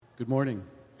Good morning.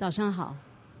 早上好。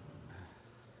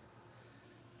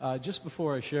Just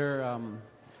before I share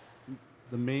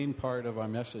the main part of our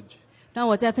message, 当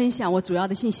我在分享我主要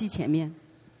的信息前面，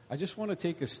 I just want to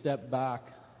take a step back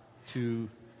to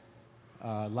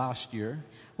last year.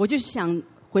 我就想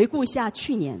回顾一下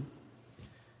去年。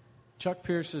Chuck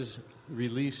Pierce has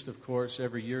released, of course,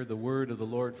 every year the word of the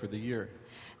Lord for the year.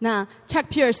 那 Chuck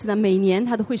Pierce 呢，每年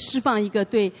他都会释放一个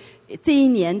对这一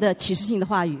年的启示性的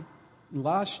话语。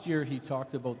Last year he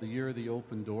talked about the year of the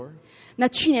open door. 那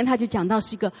去年他就讲到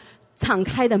是一个敞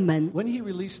开的门。 When he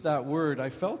released that word, I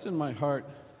felt in my heart,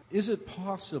 is it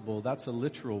possible that's a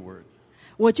literal word?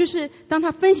 我就是当他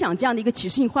分享这样的一个启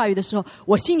示性话语的时候，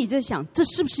我心里在想，这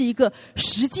是不是一个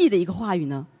实际的一个话语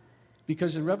呢？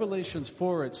 Because in Revelations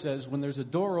 4 it says, when there's a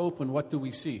door open, what do we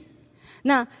see?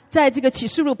 那在这个启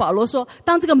示录，保罗说，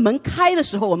当这个门开的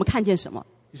时候，我们看见什么？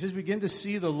 He says, begin to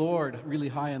see the Lord really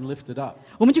high and lifted up.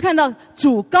 我们就看到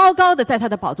主高高的在他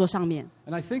的宝座上面。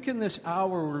 And I think in this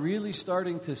hour we're really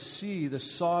starting to see the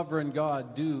sovereign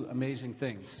God do amazing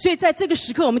things. 所以在这个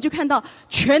时刻，我们就看到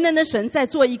全能的神在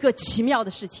做一个奇妙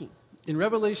的事情。 In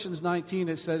Revelations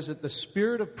 19 it says that the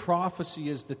spirit of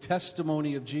prophecy is the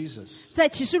testimony of Jesus. 在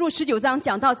启示录19章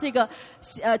讲到这个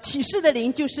启示的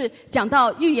灵，就是讲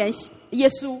到预言耶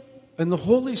稣。 And the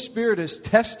Holy Spirit is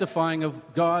testifying of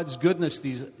God's goodness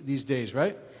these days,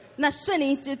 right? 那圣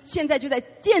灵就现在就在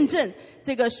见证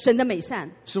这个神的美善。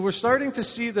 So we're starting to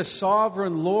see the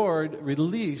sovereign Lord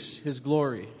release His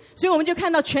glory. 所以我们就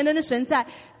看到全能的神在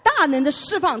大能的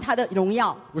释放他的荣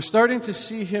耀。 We're starting to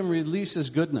see Him release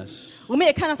His goodness 我们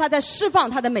也看到他在释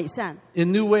放他的美善，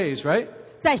 in new ways, right?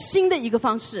 在新的一个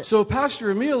方式。 So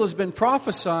Pastor Emil has been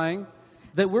prophesying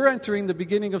that we're entering the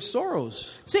beginning of sorrows.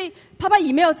 所以爸爸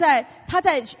以没有他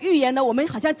在预言呢，我们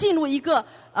好像进入一个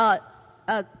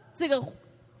这个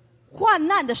患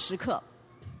难的时刻，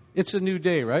 It's a new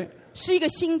day, right? 是一个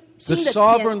新 The 的天。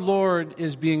 sovereign Lord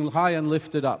is being high and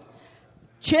lifted up.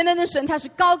 全能的神他是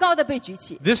高高的被举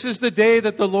起， This is the day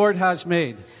that the Lord has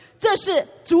made. 这是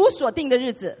主所定的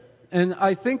日子。 And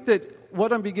I think that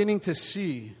what I'm beginning to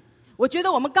see, 我觉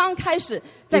得我们刚开始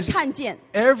在看见，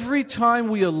 every time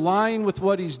we align with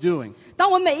what He's doing,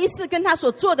 当我们每一次跟他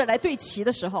所做的来对齐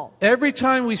的时候， every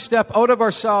time we step out of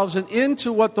ourselves and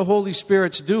into what the Holy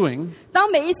Spirit's doing, 当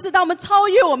每一次当我们超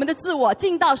越我们的自我，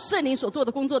进到圣灵所做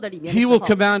的工作的里面的 He 时 will 候，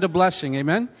 command a blessing.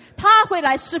 Amen? 他会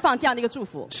来释放这样的一个祝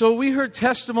福。 So we heard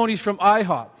testimonies from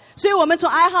IHOP. 所以我们从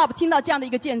IHOP 听到这样的一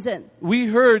个见证，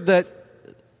 We heard that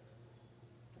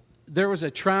there was a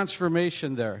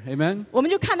transformation there. Amen? 我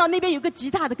们就看到那边有个极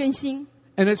大的更新，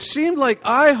 And it seemed like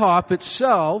IHOP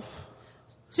itself,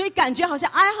 所以感觉好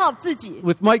像 IHOP 自己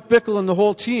with Mike Bickle and the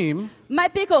whole team,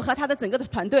 Mike Bickle 和他的整个的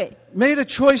团队， made a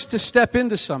choice to step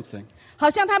into something. 好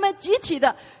像他们集体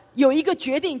的有一个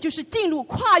决定，就是进入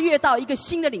跨越到一个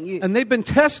新的领域。 And they've been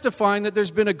testifying that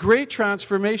there's been a great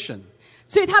transformation.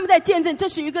 所以他们在见证，这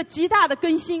是一个极大的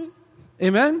更新。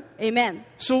 Amen? Amen。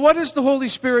 So what is the Holy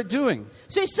Spirit doing?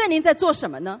 所以圣灵在做什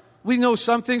么呢？ We know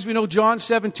some things. We know John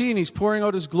 17, He's pouring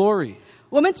out His glory.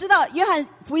 我们知道约翰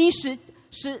福音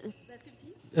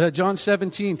John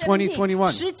 17, 20,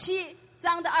 21. 17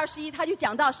章的21，他就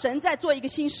讲到神在做一个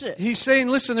新事。 He's saying,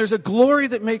 listen, there's a glory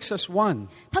that makes us one.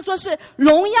 他说是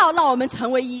荣耀让我们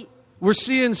成为一。 We're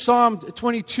seeing Psalm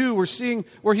 22, we're seeing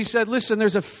where he said, listen,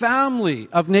 there's a family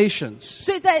of nations.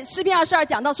 所以在诗篇22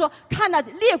讲到说，看到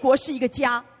列国是一个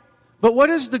家。 But what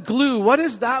is the glue? What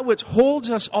is that which holds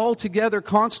us all together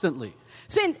constantly?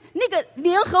 所以那个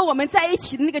联合我们在一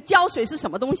起的那个胶水是什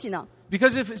么东西呢？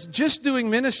 Because if it's just doing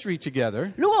ministry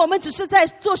together, 如果我们只是在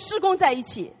做事工在一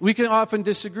起， we can often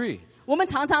disagree. 我们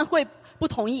常常会不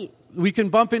同意， We can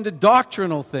bump into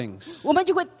doctrinal things. 我们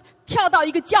就会跳到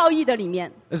一个教义的里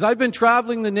面。 As I've been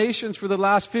traveling the nations for the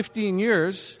last 15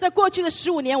 years, 在过去的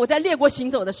15年，我在列国行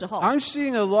走的时候， I'm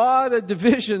seeing a lot of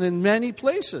division in many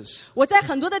places. 我在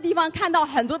很多的地方看到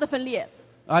很多的分裂。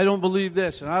 I don't believe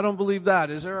this and I don't believe that.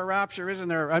 Is there a rapture? Isn't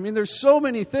there? I mean, there's so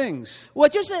many things. 我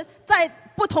就是在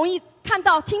不同意看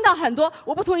到听到很多，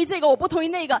我不同意这个，我不同意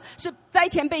那个，是灾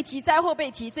前被提，灾后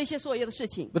被提，这些所有的事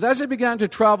情。 But as I began to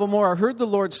travel more, I heard the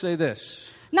Lord say this.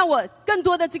 那我更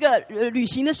多的这个旅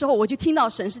行的时候，我就听到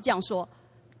神是这样说。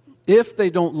 If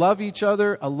they don't love each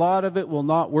other, a lot of it will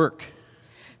not work.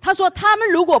 他说，他们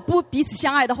如果不彼此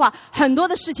相爱的话，很多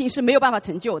的事情是没有办法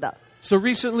成就的。 So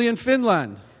recently in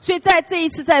Finland, 所以在这一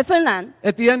次在芬兰，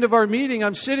 at the end of our meeting,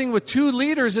 I'm sitting with two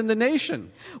leaders in the nation.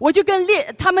 我就跟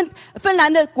他们芬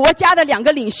兰的国家的2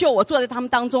个领袖，我坐在他们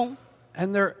当中，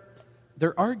 And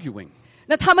they're arguing.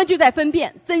 那他们就在争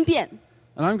辩。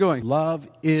 And I'm going, love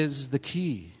is the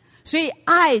key. 所以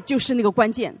爱就是那个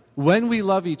关键。 When we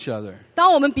love each other,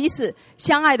 当我们彼此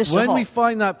相爱的时 when 候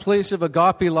we，find that place of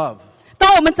agape love,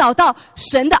 当我们找到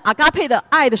神的阿嘎佩的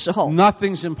爱的时候，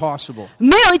 nothing's impossible.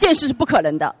 没有一件事是不可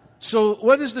能的。 So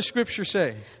what does the scripture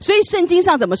say? 所以圣经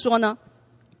上怎么说呢？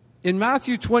 In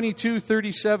Matthew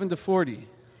 22:37 to 40,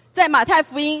 在马太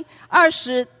福音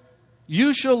20， you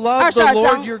shall love the 22 Lord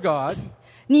章 your God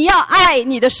你要爱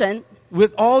你的神，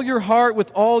 with all your heart,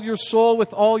 with all your soul,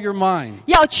 with all your mind.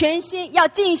 要全心，要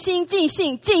尽心、尽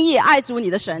性、尽意爱主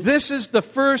你的神。 This is the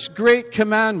first great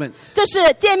commandment. 这是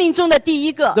诫命中的第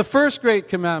一个， The first great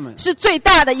commandment. 是最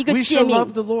大的一个 We 诫 shall love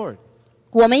命。 the Lord.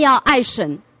 我们要爱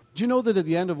神。 Do you know that at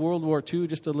the end of World War II,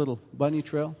 just a little bunny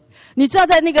trail? 你知道，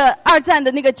在那个二战的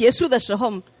那个结束的时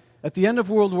候， At the end of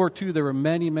World War II, there were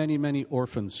many, many, many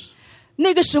orphans,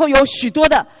 那个时候有许多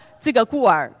的这个孤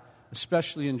儿，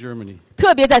 especially in Germany.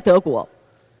 特别在德国，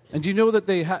 And do you know that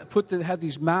they had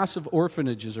these massive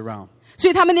orphanages around? 所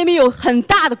以他们那边有很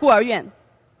大的孤儿院，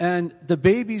 And the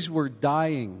babies were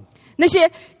dying, 那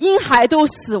些婴孩都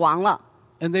死亡了，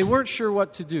 and they weren't sure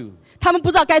what to do. 他们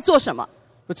不知道该做什么。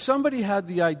 But somebody had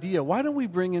the idea, why don't we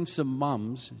bring in some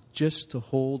mums just to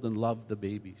hold and love the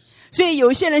babies? 所以有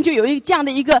一些人就有这样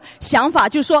的一个想法，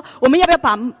就是说，我们要不要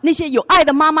把那些有爱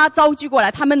的妈妈召集过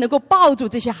来，他们能够抱住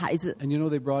这些孩子？ And you know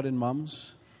they brought in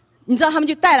mums, 你知道，他们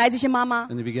就带来这些妈妈，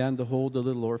 and they began to hold the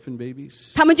little orphan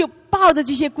babies, 他们就抱着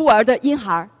这些孤儿的婴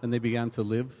孩， and they began to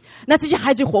live, 那这些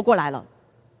孩子就活过来了。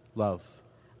 love,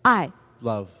 爱，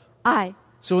 love. 爱。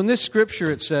 So in this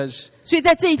scripture it says, 所以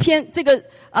在这一篇这个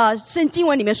圣经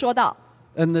文里面说到，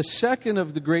 and the second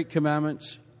of the great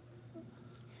commandments,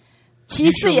 其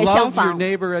you 次 shall 也相 love your 仿，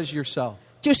 neighbor as yourself.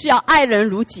 就是要爱人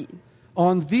如己。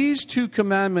 On these two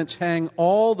commandments hang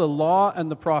all the law and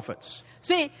the prophets.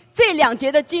 所以这两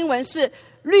节的经文是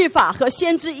律法和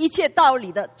先知一切道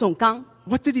理的总纲。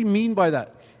 What did he mean by that?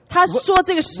 他说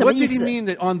这个是什么 What 意 did he 思？ mean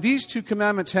that on these two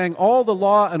commandments hang all the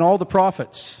law and all the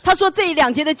prophets? 他说这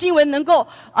两节的经文能够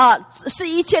是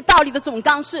一切道理的总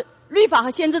纲，是律法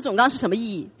和先知总纲是什么意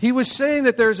义？ He was saying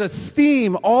that there's a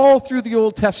theme all through the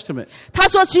Old Testament, 他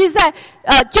说，其实在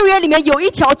旧约里面有一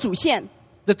条主线，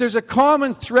 that there's a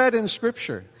common thread in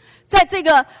Scripture, 在这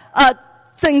个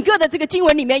整个的这个经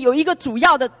文里面有一个主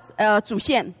要的主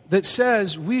线， that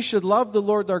says we should love the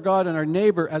Lord our God and our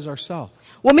neighbor as ourselves.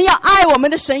 我们要爱我们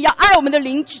的神，要爱我们的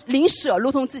邻舍，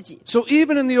如同自己。 So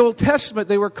even in the Old Testament,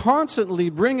 they were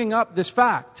constantly bringing up this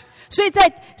fact. 所以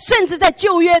甚至在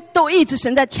旧约都一直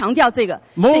神在强调这个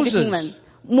经文。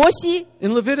摩西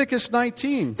In Leviticus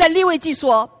 19, 在利未记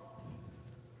说，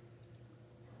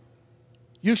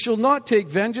 you shall not take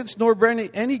vengeance nor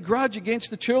bear any grudge against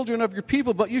the children of your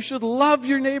people, but you should love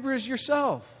your neighbor as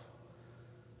yourself.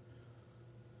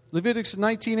 Leviticus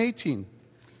 19:18.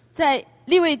 在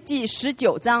利未记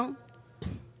19章，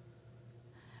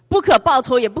不可报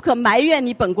仇，也不可埋怨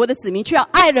你本国的子民，却要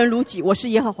爱人如己。我是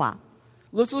耶和华。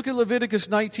 Let's look at Leviticus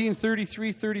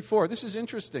 19:33-34. This is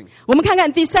interesting. 我们看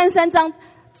看第33章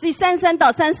第33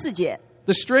到34节。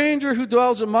 The stranger who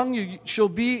dwells among you shall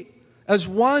be as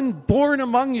one born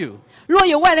among you, 若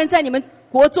有外人在你们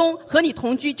国中和你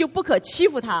同居，就不可欺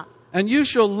负他， and you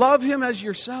shall love him as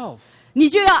yourself. 你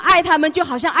就要爱他们，就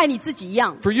好像爱你自己一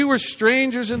样。 For you were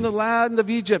strangers in the land of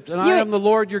Egypt, and I 因为- am the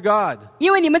Lord your God.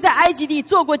 因为你们在埃及地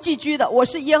做过寄居的，我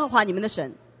是耶和华你们的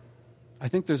神。 I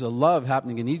think there's a love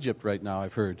happening in Egypt right now,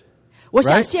 I've heard. 我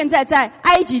想 Right? 现在在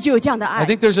埃及就有这样的 I 爱，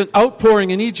 think there's an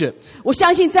outpouring in Egypt. 我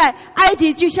相信在埃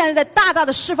及就现在在大大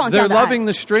的释放这 They're 样的爱。 loving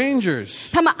the strangers.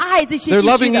 他们爱这些 They're 寄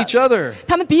居 loving each 的， other.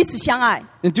 他们彼此相爱。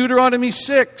 In Deuteronomy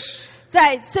 6,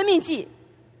 在生命记，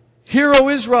 Hear, O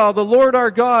Israel, the Lord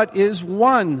our God is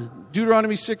one.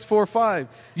 Deuteronomy 6:4-5.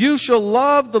 You shall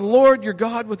love the Lord your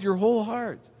God with your whole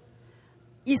heart.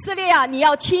 以色列啊，你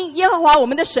要听，耶和华我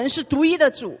们的神是独一的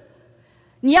主，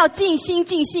你要尽心、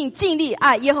尽性、尽力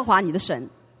爱耶和华你的神。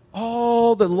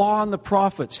 All the law and the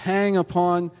prophets hang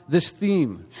upon this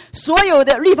theme. 所有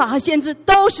的律法和先知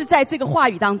都是在这个话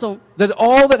语当中。 That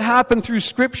all that happened through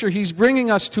Scripture, He's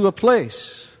bringing us to a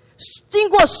place 经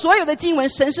过所有的经文，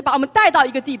神是把我们带到一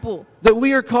个地步， that we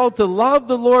are called to love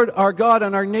the Lord our God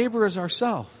and our neighbor as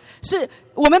ourselves. 是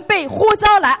我们被呼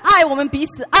召来爱我们彼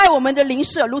此，爱我们的邻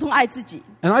舍，如同爱自己。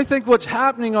 And I think what's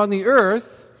happening on the earth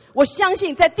我相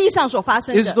信在地上所发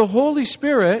生 is 的 the Holy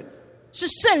Spirit 是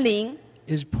圣灵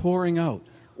is pouring out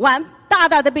大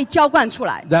大的被浇灌出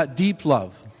来， that deep love.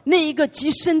 那一个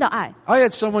极深的爱。 I had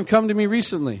someone come to me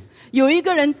recently 有一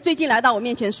个人最近来到我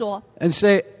面前说 and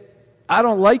say, I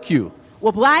don't like you,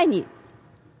 我不爱你，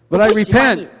 but 我 I 不喜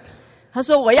欢你 repent。他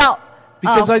说我要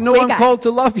because I know 悔 I'm 改。 called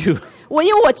to love you.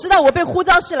 因为我知道我被呼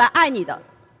召是来爱你的，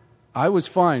 I was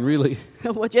fine, really.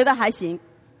 我觉得还行。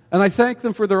And I thank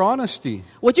them for their honesty.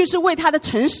 我就是为他的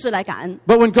诚实来感恩。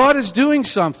 But when God is doing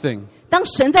something, 当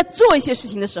神在做一些事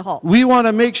情的时候， we want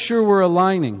to make sure we're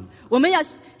aligning. 我们要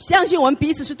相信我们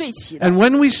彼此是对齐的。 And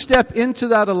when we step into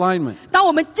that alignment, 当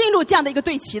我们进入这样的一个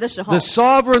对齐的时候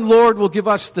the，sovereign Lord will give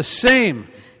us the same.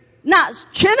 那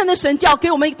全能的神就要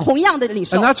给我们同样的领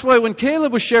受 And。that's why when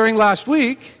Caleb was sharing last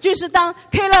week, 就是当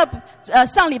Caleb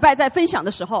上礼拜在分享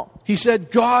的时候， he said,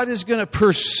 God is going to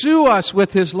pursue us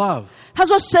with his love. 他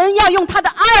说神要用他的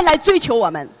爱来追求我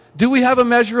们。 Do we have a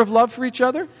measure of love for each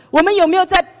other? 我们有没有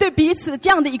在对彼此这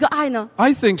样的一个爱呢？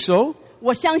 I think so.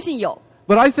 我相信有，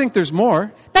 But I think there's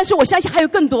more. 但是我相信还有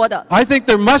更多的。 I think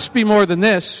there must be more than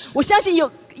this. 我相信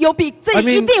有比这 I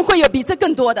mean- 一定会有比这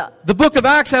更多的。 The book of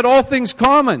Acts had all things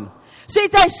common. 所以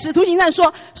在使徒行传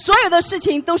说，所有的事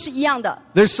情都是一样的。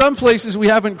 There's some places we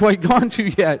haven't quite gone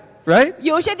to yet, right?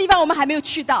 有一些地方我们还没有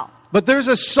去到， But there's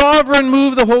a sovereign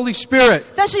move of the Holy Spirit.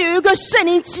 但是有一个圣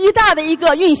灵极大的一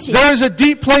个运行， There's a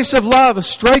deep place of love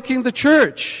striking the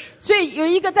church. 所以有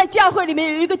一个在教会里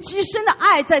面有一个极深的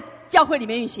爱在教会里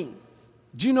面运行。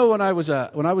 Do you know when I was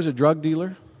a drug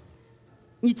dealer,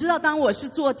 你知道，当我是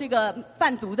做这个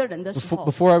贩毒的人的时候，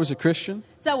 before I was a Christian,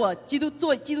 在我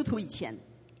做基督徒以前，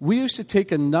 we used to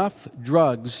take enough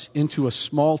drugs into a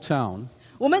small town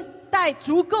我们带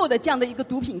足够的这样的一个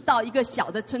毒品到一个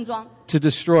小的村庄， to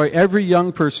destroy every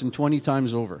young person 20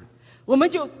 times over. 我们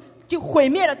就毁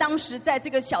灭了当时在这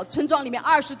个小村庄里面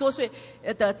20多岁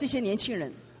的这些年轻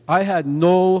人。 I had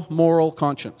no moral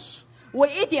conscience. 我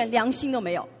一点良心都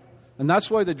没有。 And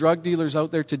that's why the drug dealers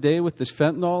out there today with this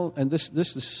fentanyl, and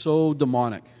this is so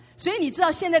demonic. 所以你知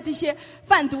道，现在这些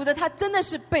贩毒的，他真的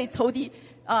是被仇敌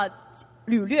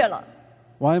掳掠了。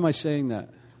 Why am I saying that?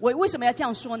 我为什么要这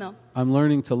样说呢？ I'm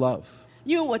learning to love.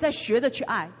 因为我在学着去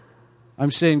爱。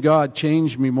 I'm saying, God,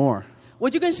 change me more. 我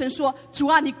就跟神说：“主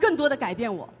啊，你更多的改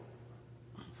变我，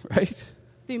 Right?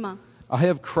 对吗？” I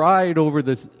have cried over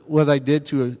what I did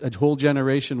to a whole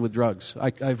generation with drugs.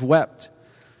 I've wept.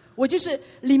 我就是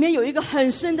里面有一个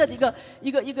很深的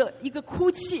一个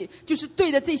哭泣，就是对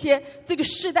着这个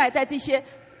世代在这些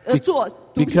做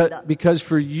毒品的。 Because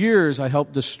for years I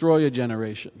helped destroy a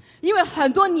generation. 因为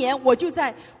很多年我就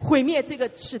在毁灭这个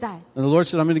世代， And the Lord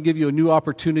said, I'm going to give you a new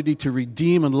opportunity to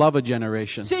redeem and love a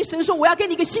generation. 所以神说我要给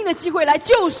你一个新的机会来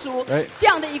救赎这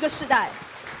样的一个世代。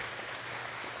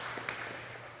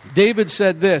 David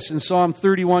said this in Psalm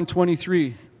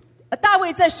 31:23. 大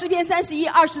卫在诗篇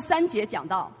31:23节讲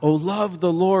到 Oh, love the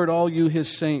Lord, all you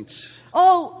his saints.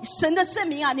 哦，神的圣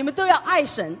名啊，你们都要爱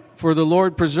神， For the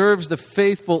Lord preserves the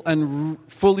faithful and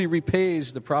fully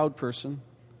repays the proud person.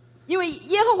 因为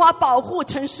耶和华保护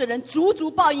诚实人，足足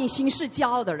报应行事骄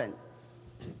傲的人。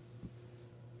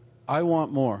 I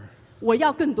want more. 我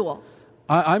要更多，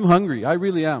 I'm hungry. I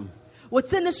really am. 我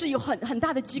真的是有很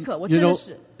大的饥渴，我 You 真的 know,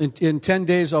 是。 in 10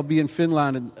 days I'll be in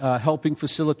Finland and helping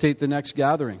facilitate the next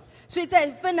gathering. 所以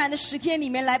在芬兰的10天里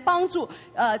面来帮助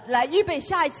来预备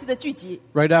下一次的聚集。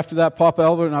 Right after that, Papa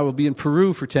Albert and I will be in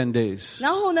Peru for 10 days.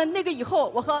 然后呢，那个以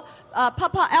后我和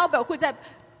Papa Albert 会在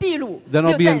秘鲁， Then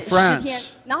I'll be 在 in 10天 France.。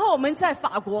然后我们在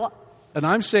法国， And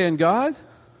I'm saying, God,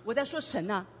 我在说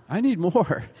神啊， I need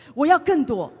more. 我要更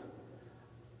多。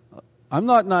 I'm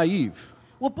not naive.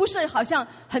 我不是好像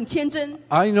很天真，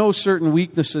 I know certain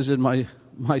weaknesses in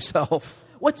myself.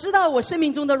 我知道我生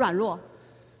命中的软弱，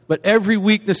 But every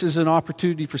weakness is an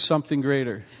opportunity for something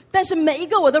greater. 但是每一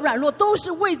个我的软弱都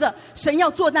是为着神要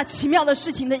做那奇妙的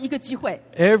事情的一个机会。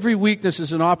 Every weakness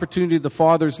is an opportunity of the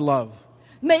Father's love.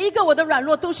 每一个我的软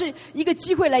弱都是一个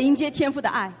机会来迎接天父的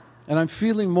爱。 And I'm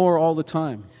feeling more all the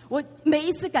time. 我每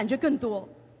一次感觉更多。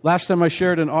 Last time I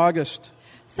shared in August,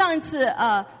 上一次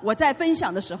我在分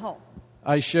享的时候，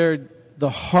 I shared the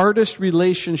hardest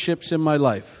relationships in my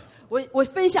life 我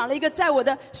分享了一个在我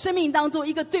的生命当中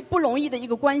一个最不容易的一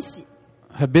个关系，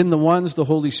 have been the ones the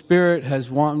Holy Spirit has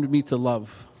wanted me to love.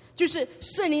 就是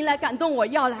圣灵来感动我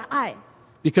要来爱。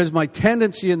 Because my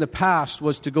tendency in the past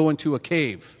was to go into a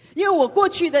cave 因为我过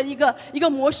去的一个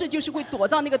模式就是会躲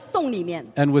到那个洞里面，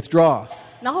 and withdraw.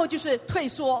 然后就是退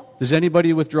缩。 Does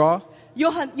anybody withdraw?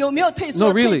 有没有退缩、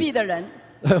 No, really. 退避的人？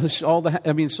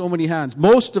 so many hands.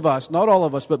 Most of us, not all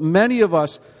of us, but many of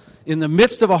us, in the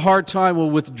midst of a hard time,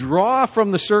 will withdraw from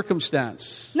the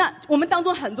circumstance. 那我们当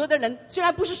中很多的人，虽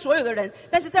然不是所有的人，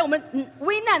但是在我们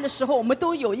危难的时候，我们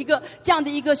都有一个这样的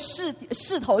一个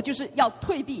势头，就是要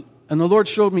退避。 And the Lord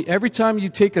showed me every time you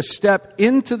take a step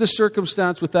into the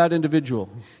circumstance with that individual,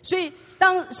 所以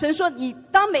当神说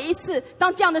当每一次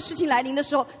当这样的事情来临的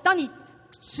时候，当你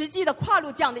实际的跨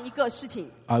入这样的一个事情，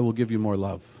 I will give you more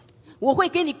love. 我会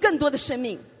给你更多的生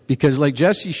命。 Because like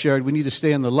Jesse shared, we need to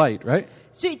stay in the light, right?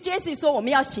 所以 Jesse 说我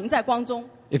们要行在光中。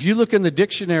If you look in the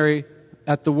dictionary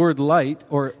at the word light,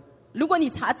 or 如果你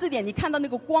查字典，你看到那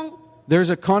个光， there's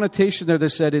a connotation there that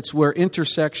said it's where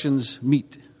intersections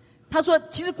meet. 他说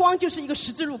其实光就是一个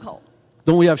十字路口。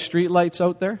 Don't we have street lights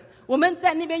out there? 我们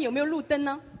在那边有没有路灯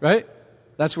呢？ Right?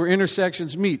 That's where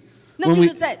intersections meet. 那 When 就是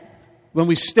we, 在， when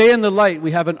we stay in the light,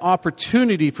 we have an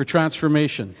opportunity for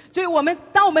transformation. 所以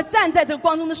当我们站在这个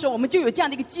光中的时候，我们就有这样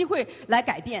的一个机会来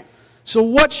改变。 So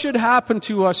what should happen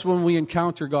to us when we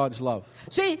encounter God's love?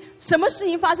 所以什么事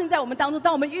情发生在我们当中？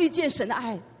当我们遇见神的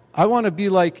爱， I want to be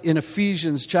like in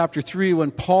Ephesians chapter 3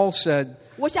 when Paul said,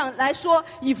 我想来说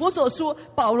以弗所书，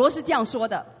保罗是这样说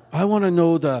的。 I want to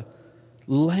know the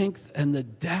length and the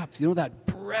depth, that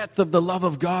breadth of the love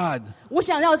of God 我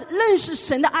想要认识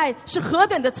神的爱是何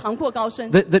等的长阔高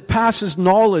深， that passes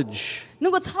knowledge.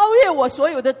 能够超越我所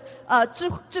有的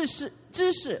知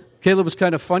识。 Caleb was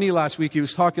kind of funny last week. He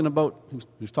was talking about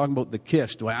the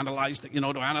kiss. Do I analyze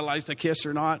the kiss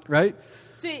or not? Right?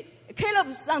 所以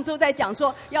Caleb 上周在讲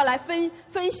说要来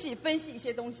分析一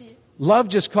些东西。 Love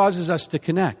just causes us to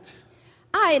connect.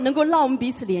 爱能够让我们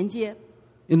彼此连接，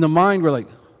 In the mind, we're like,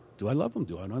 do I love him?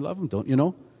 Do I not love him? Don't you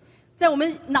know? 在我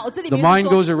们脑子里 The 面 mind 是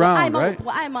goes 说我 around, 爱吗？ right? 我不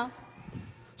爱吗？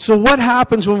 So what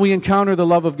happens when we encounter the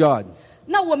love of God?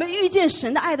 那我们遇见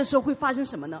神的爱的时候会发生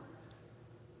什么呢？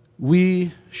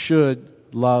 We should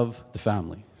love the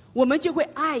family. 我们就会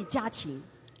爱家庭。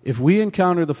 If we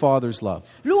encounter the Father's love,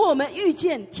 如果我们遇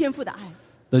见天父的爱，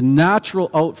 the natural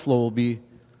outflow will be,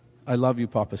 I love you,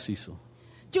 Papa Cecil.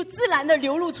 就自然的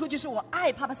流露出就是我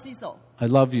爱 Papa Cecil， I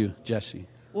love you, Jesse.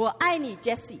 我爱你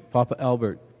Jesse， Papa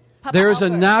Albert. Papa There is a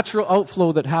Albert. natural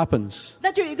outflow that happens.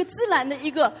 那就有一个自然的一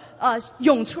个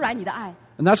涌出来你的爱。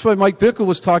 And that's why Mike Bickle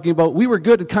was talking about, we were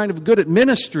kind of good at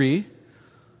ministry,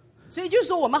 所以就是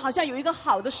说我们好像有一个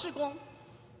好的事工，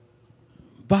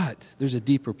 but there's a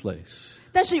deeper place.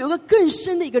 但是有一个更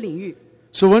深的一个领域。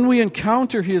 So when we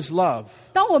encounter His love,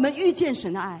 当我们遇见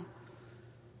神的爱，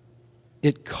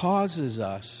 it causes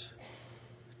us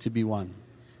to be one.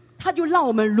 它就让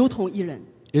我们如同一人。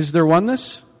 Is there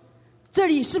oneness? 这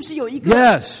里是不是有一个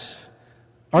Yes.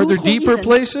 Are there deeper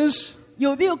places?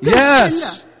 有没有更深的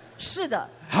Yes. 是的。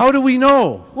 How do we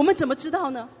know? 我们怎么知道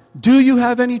呢？ Do you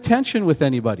have any tension with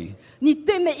anybody? 你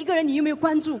对每一个人，你有没有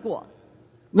关注过？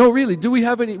 No, really. Do we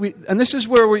have any? And this is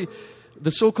where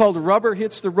the so-called rubber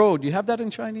hits the road. Do you have that in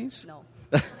Chinese? No.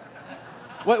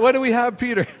 What do we have,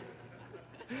 Peter?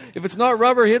 If it's not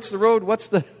rubber hits the road, what's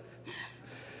the?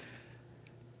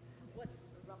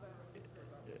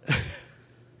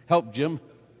 Help, Jim.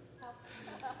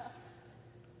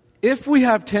 If we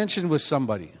have tension with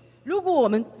somebody, 如果我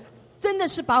们真的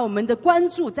是把我们的关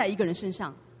注在一个人身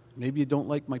上， maybe you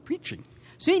don't like my preaching.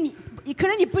 所以你可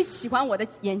能你不喜欢我的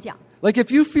演讲。 Like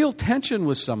if you feel tension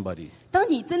with somebody, 当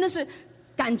你真的是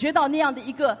感觉到那样的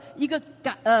一个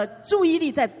注意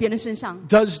力在别人身上，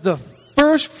 does the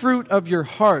first fruit of your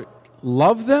heart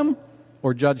love them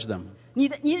or judge them? 你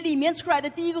里面出来的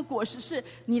第一个果实是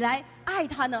你来爱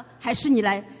他呢，还是你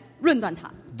来论断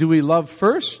他？ Do we love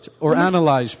first or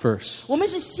analyze first? 我们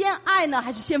是先爱呢，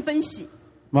还是先分析？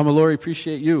 Mama Lori,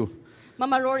 appreciate you. 妈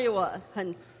妈 Rory， 我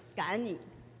很感恩你。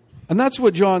 And that's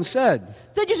what John said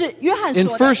这就是约翰 in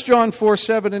说的， 1 John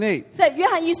 4:7 and 8. 在约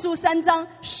翰一书3章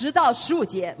10到15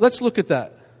节， Let's look at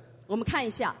that. 我们看一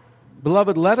下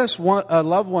Beloved, let us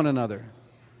love one another.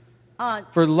 啊、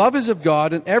 For love is of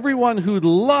God, and everyone who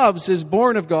loves is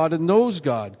born of God and knows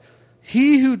God.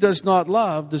 He who does not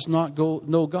love does not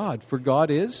know God, for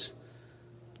God is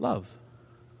love.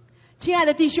 亲爱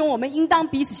的弟兄，我们应当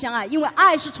彼此相爱，因为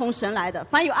爱是从神来的。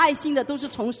凡有爱心的，都是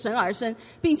从神而生，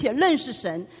并且认识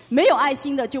神；没有爱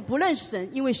心的，就不认识神，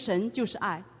因为神就是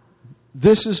爱。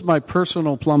 This is my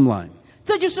personal plumb line.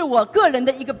 这就是我个人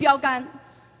的一个标杆。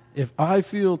 If I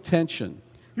feel tension,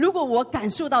 如果我感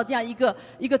受到这样一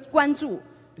个关注，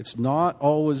 it's not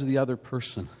always the other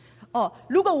person.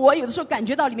 如果我有的时候感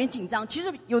觉到里面紧张，其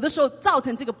实有的时候造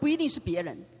成这个不一定是别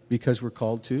人， Because we're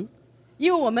called to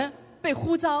因为我们被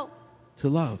呼召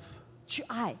love. 去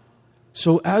爱。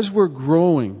 So as we're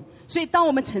growing, 所以当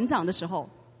我们成长的时候，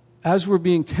 as we're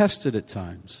being tested at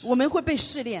times, 我们会被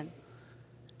试炼。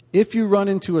 if you run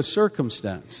into a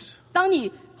circumstance, 当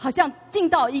你好像进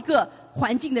到一个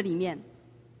环境的里面，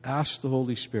 ask the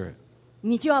Holy Spirit,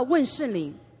 你就要问圣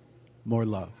灵 more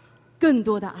love, 更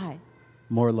多的爱，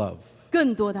 more love.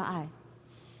 更多的爱。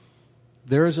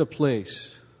 There is a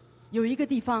place, 有一个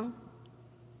地方，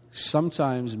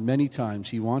 sometimes, many times,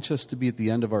 He wants us to be at the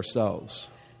end of ourselves,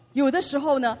 有的时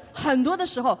候呢，很多的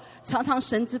时候，常常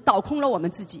神只倒空了我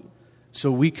们自己， so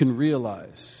we can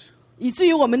realize 以至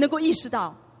于我们能够意识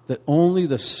到， that only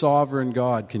the sovereign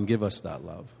God can give us that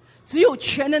love. 只有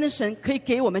全能的神可以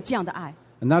给我们这样的爱。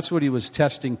And that's what he was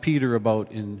testing Peter about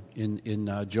in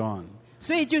John.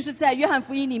 所以就是在约翰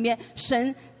福音里面，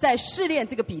神在试炼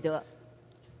这个彼得。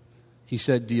He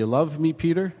said, "Do you love me,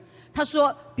 Peter?" 他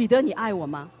说：“彼得，你爱我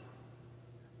吗？”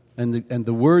 And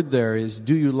the word there is,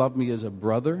 "Do you love me as a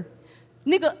brother?"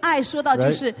 那个爱说到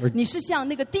就是 Right. 你是像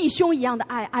那个弟兄一样的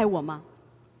爱我吗？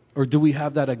 Or do we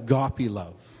have that agape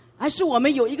love? 还是我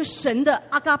们有一个神的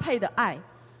阿嘎佩的爱？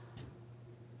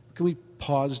 Can we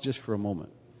pause just for a moment?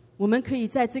 我们可以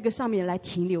在这个上面来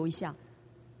停留一下。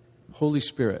 Holy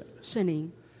Spirit, 圣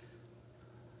灵，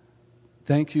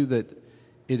 thank you that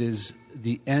it is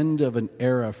the end of an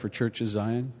era for Church of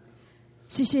Zion.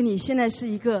 谢谢你，现在是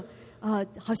一个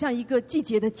好像一个季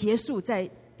节的结束，在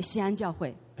西安教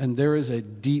会。 And there is a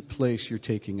deep place you're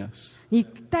taking us. 你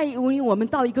带领我们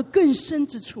到一个更深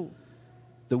之处，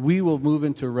 That we will move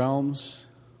into realms.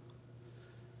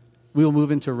 We will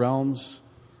move into realms,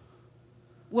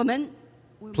 我们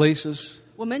places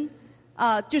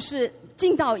就是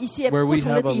进到一些 where 不 we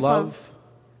同的 have a 地方 love.，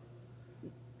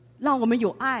让我们有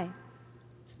爱。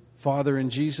 Father, in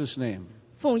Jesus' name,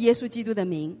 奉耶稣基督的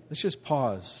名， let's just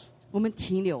pause. 我们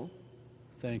停留。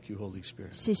 Thank you, Holy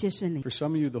Spirit. 谢谢圣灵。 For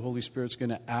some of you, the Holy Spirit's going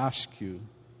to ask you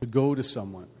to go to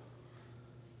someone.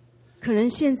 可能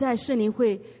现在圣灵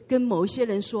会跟某一些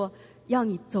人说，要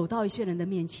你走到一些人的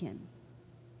面前。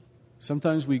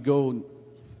 Sometimes we go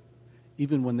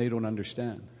even when they don't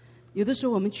understand. 有的时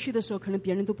候我们去的时候，可能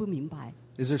别人都不明白。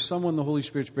 Is there someone the Holy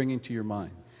Spirit's bringing to your mind?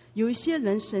 有一些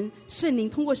人，圣灵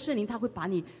通过圣灵，他会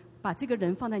把这个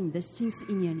人放在你的心思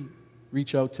意念里，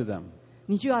 Reach out to them.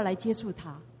 你就要来接触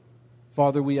他。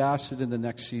 Father, we ask it in the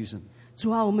next season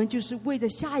主啊，我们就是为着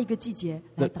下一个季节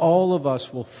来 that 祷。 all of us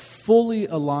will fully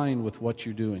align with what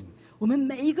you're doing. 我们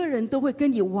每一个人都会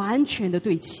跟你完全的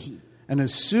对齐。 And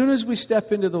as soon as we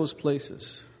step into those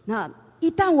places, 那一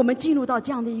旦我们进入到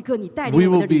这样的一个你带 we 领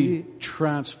我 will 们的领域， be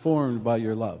transformed by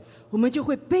your love. 我们就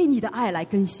会被你的爱来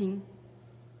更新。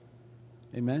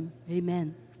 Amen?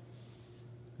 Amen。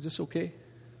 Is this okay?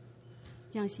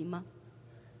 这样行吗？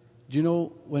 Do you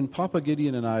know, when Papa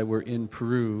Gideon and I were in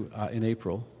Peru in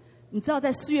April, 你知道，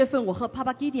在4月份，我和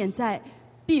Papa Gideon 在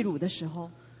秘鲁的时候，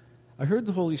 I heard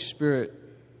the Holy Spirit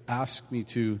ask me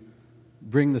to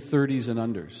bring the 30s and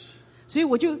unders. 所以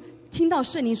我就听到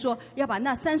圣灵说要把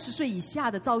那30岁以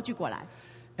下的招聚过来，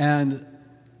 And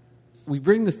we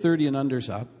bring the 30 and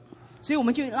unders up, 所以我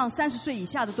们就让30岁以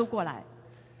下的都过来，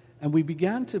 and we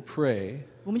began to pray,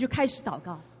 我们就开始祷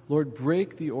告， Lord,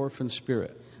 break the orphan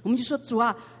spirit. 我们就说主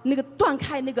啊，那个断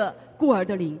开那个孤儿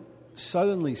的灵。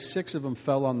 Suddenly, 6 of them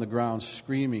fell on the ground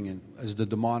screaming as the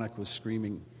demonic was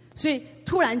screaming. 所以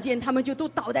突然间，他们就都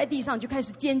倒在地上，就开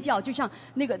始尖叫，就像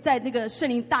那个在那个圣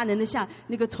灵大能的下，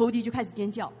那个仇敌就开始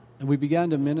尖叫。 And we began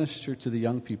to minister to the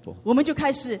young people. 我们就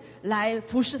开始来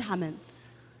服侍他们。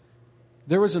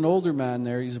 There was an older man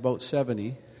there, he's about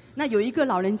 70, 那有一个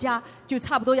老人家，就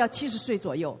差不多要70岁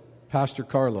左右， Pastor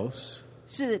Carlos.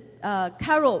 是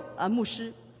Carol 牧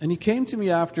师。 And he came to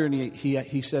me after and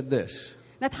he said this,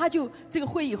 那他就这个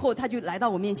会以后，他就来到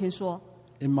我面前说，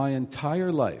 In my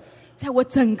entire life, 在我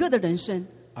整个的人生，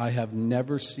 I have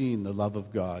never seen the love of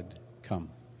God come.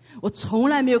 我从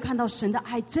来没有看到神的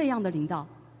爱这样的临到。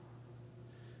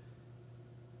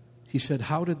 He said,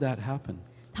 How did that happen?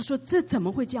 他说：“这怎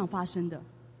么会这样发生的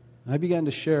And I began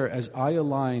to share as I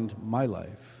aligned my life？”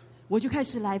 我就开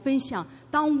始来分享，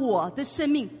当我的生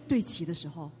命对齐的时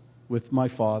候， with my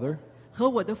father, 和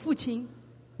我的父亲，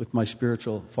 with my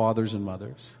spiritual fathers and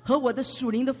mothers. 和我的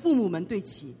属灵的父母们对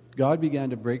齐， God began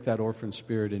to break that orphan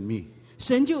spirit in me.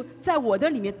 神就在我的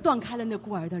里面断开了那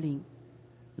孤儿的灵，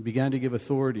 He began to give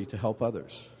authority to help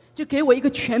others. 就给我一个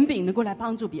权柄，能够来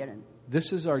帮助别人。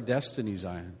 This is our destiny,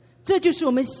 Zion. 这就是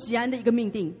我们西安的一个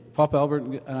命定。 Papa Albert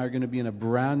and I are going to be in a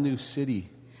brand new city,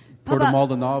 Papa- Puerto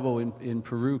Maldonado in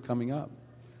Peru coming up.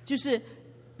 就是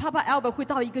Papa Albert 会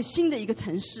到一个新的一个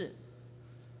城市，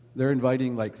 They're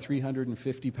inviting like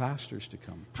 350 pastors to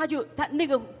come. 他那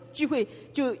个聚会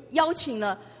就邀请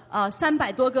了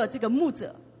300多个这个牧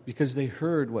者， Because they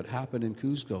heard what happened in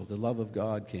Cuzco. The love of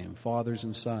God came, fathers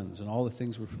and sons, and all the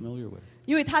things we're familiar with.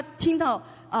 因为他听到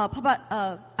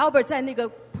Papa Albert 在那个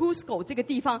Cusco 这个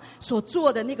地方所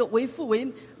做的那个为父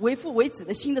为子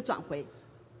的新的转回。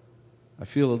 I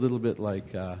feel a little bit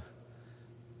like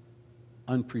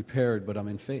unprepared, but I'm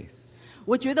in faith.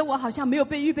 我觉得我好像没有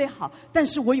被预备好，但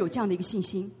是我有这样的一个信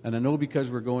心， And I know because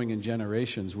we're going in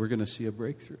generations, we're going to see a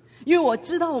breakthrough. 因为我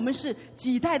知道我们是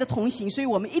几代的同行，所以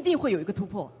我们一定会有一个突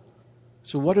破。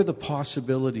 So, what are the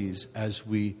possibilities as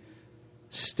we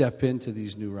step into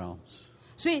these new realms?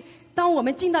 所以，当我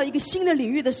们进到一个新的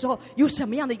领域的时候，有什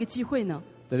么样的一个机会呢？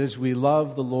 That as we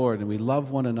love the Lord and we love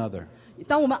one another,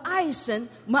 当我们爱神，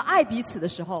我们爱彼此的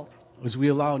时候， is we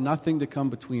allow nothing to come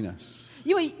between us.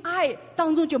 因为爱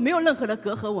当中就没有任何的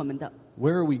隔阂我们的。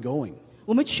 Where are we going?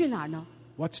 我们去哪儿呢？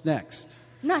 What's next?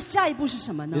 那下一步是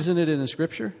什么呢？ Isn't it in the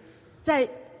scripture? 在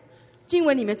经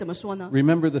文里面怎么说呢？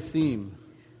 Remember the theme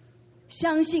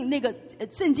相信那个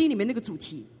圣经里面那个主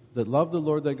题， that love the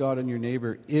Lord thy God and your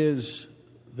neighbor is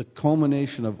the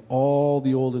culmination of all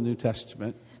the Old and New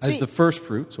Testament as the first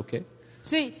fruits, okay?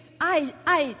 所以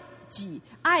爱己，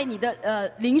爱你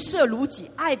的邻舍如己，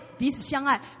爱彼此相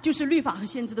爱，就是律法和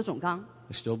先知的总纲。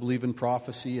 I still believe in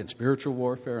prophecy and spiritual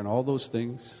warfare and all those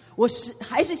things. 我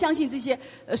还是相信这些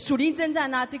属灵征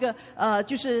战啊，这个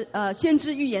就是先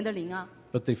知预言的灵啊。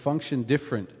 But they function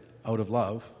different out of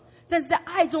love. 但是在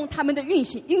爱中，他们的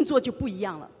运作就不一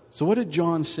样了。 So what did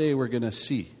John say we're going to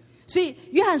see? 所以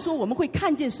约翰说，我们会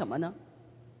看见什么呢？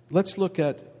 Let's look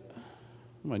at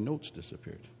my notes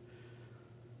disappeared.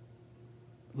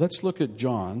 Let's look at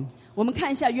John. 我们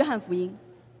看一下约翰福音。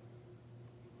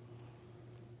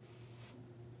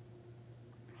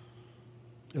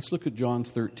 Let's look at John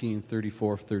 13,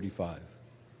 34, 35.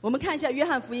 我们看一下约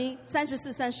翰福音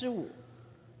34、35。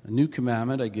 A new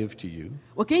commandment I give to you.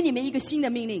 我给你们一个新的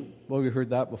命令， Well, we heard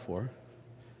that before.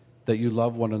 That you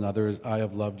love one another as I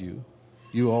have loved you.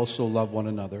 You also love one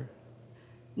another.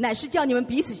 乃是叫你们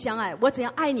彼此相爱。我怎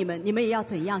样爱你们，你们也要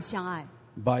怎样相爱。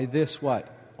 By this what?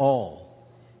 All.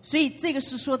 所以这个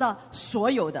是说到所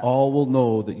有的。 All will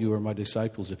know that you are my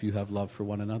disciples if you have love for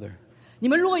one another. 你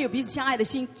们若有彼此相爱的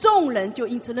心，众人就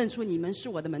因此认出你们是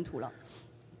我的门徒了。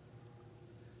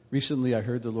 Recently, I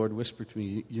heard the Lord whisper to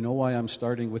me, you know why I'm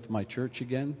starting with my church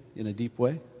again in a deep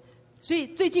way? 所以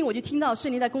最近我就听到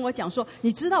圣灵在跟我讲说，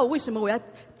你知道我为什么我要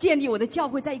建立我的教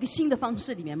会在一个新的方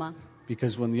式里面吗？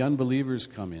 Because when the unbelievers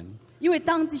come in, 因为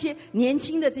当这些年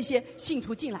轻的这些信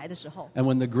徒进来的时候， and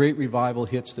when the great revival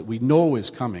hits that we know is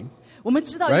coming, 我们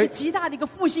知道一个 Right. 极大的一个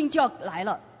复兴就要来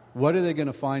了。 what are they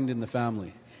going to find in the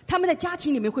family? 他们在家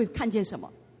庭里面会看见什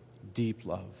么？ Deep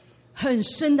love, 很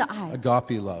深的爱，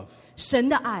 agape love, 神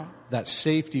的爱， that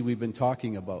safety we've been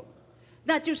talking about.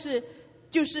 那就是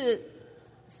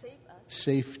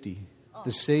Safety.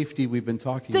 The safety we've been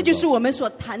talking 这就是 about. 我们所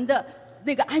谈的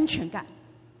那个安全感。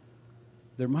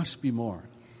 There must be more.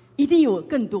 一定有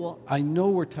更多。 I know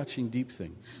we're touching deep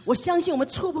things. 我相信我们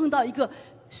触碰到一个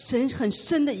神很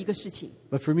深的一个事情。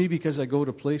 But for me, because I go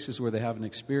to places where they haven't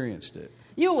experienced it,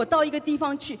 因为我到一个地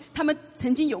方去，他们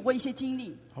曾经有过一些经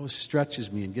历， it always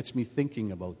stretches me and gets me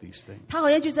thinking about these things. 他好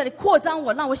像就在那里扩张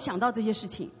我，让我想到这些事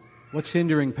情。 What's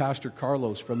hindering Pastor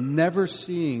Carlos from never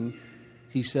seeing,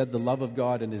 he said, the love of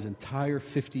God in his entire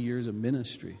 50 years of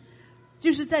ministry?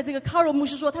 就是在这个卡罗牧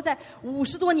师说，他在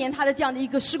50多年他的这样的一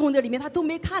个施工的里面，他都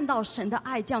没看到神的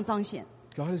爱这样彰显。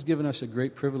 God has given us a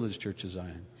great privilege, Church of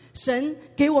Zion, 神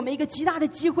给我们一个极大的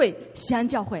机会，西安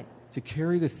教会， to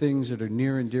carry the things that are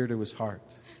near and dear to his heart.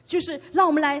 就是让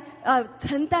我们来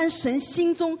承担神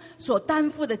心中所担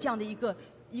负的这样的一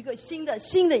个新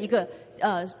的一个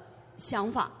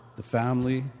想法。 The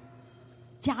family,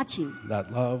 家庭，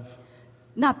 that love.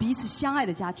 那彼此相爱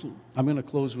的家庭， I'm going to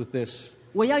close with this.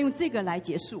 我要用这个来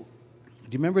结束。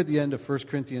 Do you remember at the end of 1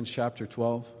 Corinthians chapter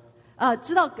 12?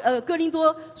 知道哥林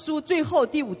多书最后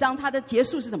第5章它的结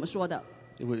束是怎么说的？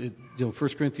 1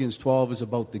 Corinthians 12 is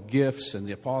about the gifts and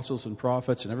the apostles and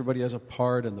prophets, and everybody has a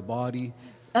part in the body.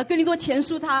 哥林多前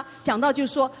书他讲到就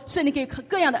是说，圣灵给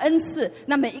各样的恩赐，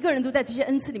那每一个人都在这些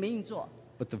恩赐里面运作。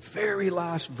 But the very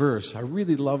last verse, I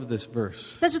really love this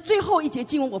verse. 但是最后一节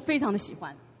经文我非常的喜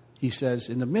欢， He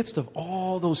says, in the midst of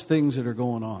all those things that are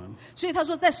going on, 所以他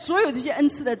说，在所有这些恩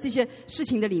赐的这些事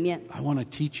情的里面， I want to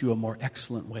teach you a more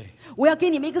excellent way. 我要给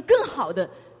你们一个更好的。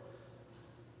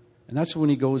 And that's when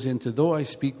he goes into, though I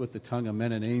speak with the tongue of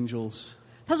men and angels.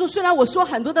 他说，虽然我说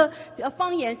很多的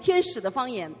方言，天使的方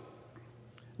言，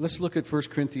 Let's look at 1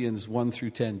 Corinthians 1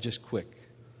 through 10, just quick.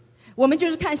 我们就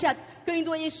是看一下哥林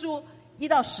多一书1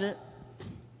到10。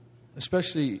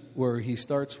 Especially where he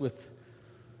starts with,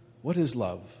 what is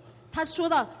love? 他说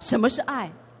到什么是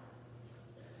爱。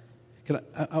 Can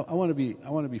I want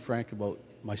to be frank about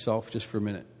myself just for a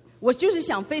minute. 我就是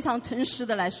想非常诚实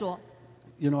的来说，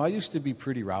 You know, I used to be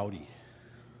pretty rowdy.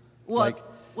 我 Like-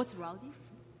 What's rowdy？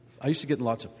 I used to get in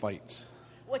lots of fights.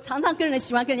 我常常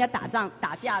喜欢跟人家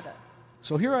打架的。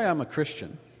 So here I am, a Christian,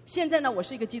 现在呢，我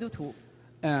是一个基督徒，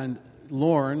 and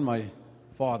Lauren, my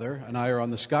father, and I are on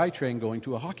the SkyTrain going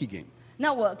to a hockey game.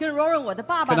 那我跟 Roran 我的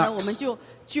爸爸呢， Canucks 我们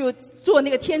就坐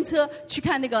那个天车去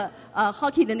看那个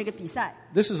hockey 的那个比赛。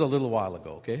 This is a little while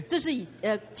ago, okay? 这是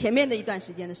前面的一段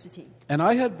时间的事情。 And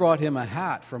I had brought him a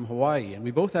hat from Hawaii, and we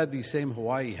both had these same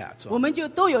Hawaii hats 我 on. 们就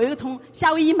都有一个从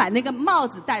夏威夷买那个帽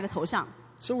子戴在头上。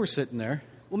 So we're sitting there,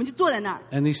 我们就坐在那儿。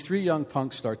And these 3 young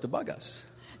punks start to bug us.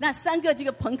 那3个这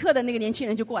个朋克的那个年轻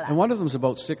人就过来 And，one of them's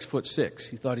about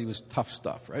 6'6". He thought he was tough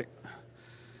stuff, right?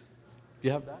 Do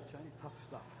you have that, Johnny? Tough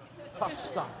stuff. Tough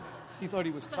stuff. He thought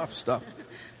he was tough stuff.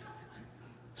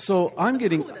 So I'm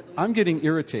getting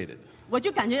irritated. 我就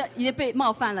感觉已经被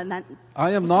冒犯了，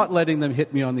 I am not letting them hit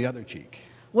me on the other cheek.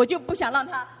 我就不想让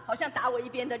他好像打我一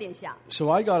边的脸颊， So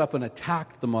I got up and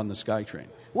attacked them on the SkyTrain.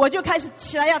 我就开始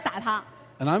起来要打他。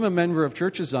 And I'm a member of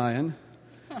Church of Zion.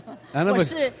 And, 我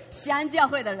是西安教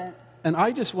会的人， and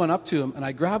I just went up to him and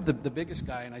I grabbed the biggest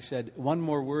guy and I said, one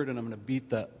more word and I'm going to beat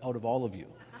the out of all of you.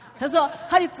 他说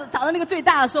他就找到那个最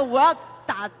大的说我要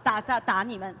打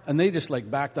你们， And they just like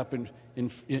backed up in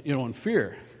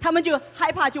fear. 他们就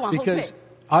害怕就往后退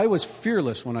Because，I was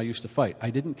fearless when I used to fight.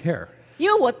 I didn't care. 因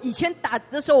为我以前打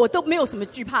的时候我都没有什么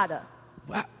惧怕的，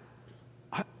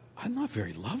 I'm not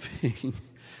very loving.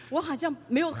 我好像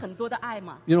没有很多的爱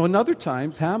嘛。 Another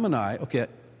time, Pam and I, okay,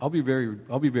 I'll be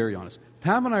very honest.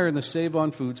 Pam and I are in the Save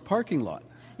On Foods parking lot.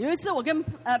 有一次我跟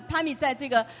潘米在这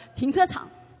个停车场，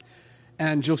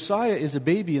 And Josiah is a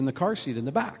baby in the car seat in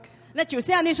the back. 那九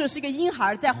西亚那时候是一个婴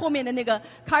孩在后面的那个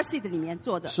car seat 里面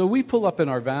坐着， So we pull up in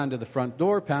our van to the front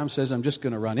door. Pam says, I'm just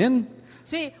going to run in.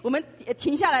 所以我们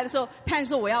停下来的时候，潘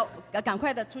说我要赶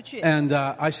快的出去。 And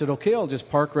I said, okay, I'll just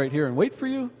park right here and wait for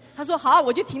you. 他说好，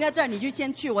我就停在这儿，你就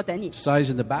先去，我等你。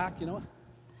 Josiah's in the back, little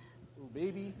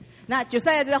baby. 那九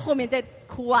赛亚在后面在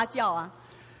哭啊叫啊，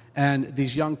 And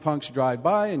these young punks drive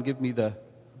by and give me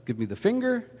the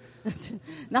finger.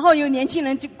 然后有年轻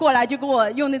人就过来就给我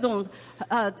用那种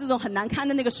这种很难堪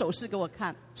的那个手势给我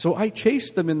看， So I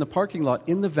chased them in the parking lot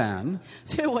in the van.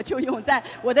 所以我就用在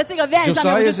我的这个 van 上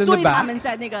面，我 Josiah's 就 in the 追他们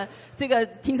在这个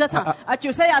停车场，而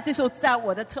九赛亚这时候在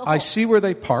我的车后 I，see where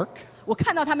they park. 我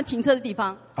看到他们停车的地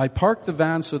方， I park the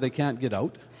van so they can't get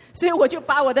out. 所以我就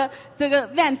把我的这个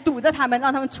van 堵着他们，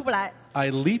让他们出不来。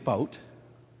 I leap out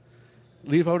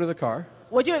of the car.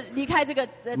 我就离开这个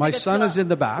My 这 son 个 is in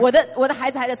the back. 我的孩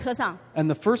子还在车上。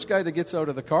 And the first guy that gets out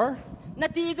of the car, 那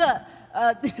第一个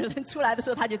人出来的时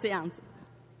候，他就这样子，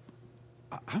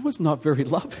 I was not very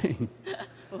loving.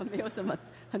 我没有什么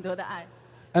很多的爱，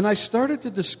 And I started to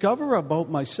discover about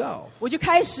myself. 我就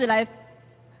开始来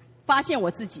发现我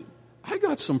自己， I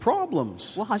got some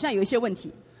problems. 我好像有一些问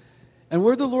题。 And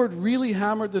where the Lord really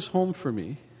hammered this home for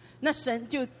me, 那神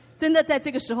就真的在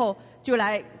这个时候就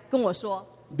来跟我说，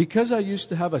 because I used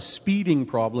to have a speeding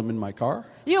problem in my car,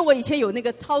 因为我以前有那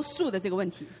个超速的这个问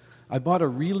题， I bought a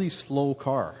really slow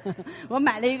car. 我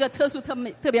买了一个车速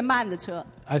特别慢的车，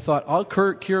 I thought I'll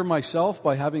cure myself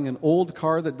by having an old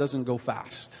car that doesn't go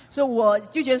fast. 所以我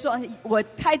就觉得说，我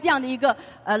开这样的一个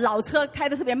老车开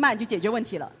得特别慢就解决问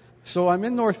题了。 So I'm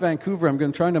in North Vancouver. I'm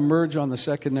trying to merge on the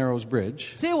Second Narrows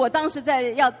Bridge. 所以我当时在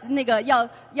要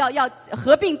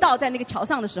合并道在那个桥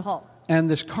上的时候， And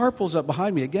this car pulls up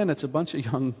behind me. Again, it's a bunch of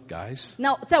young guys.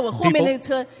 那在我后面那个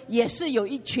车也是有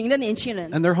一群的年轻人，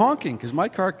 And they're honking because my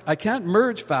car, I can't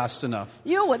merge fast enough.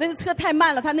 因为我那个车太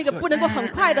慢了，它那个不能够很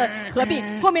快的合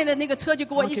并，后面的那个车就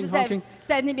给我一直 Honking.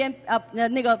 在那边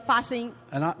那个发声音，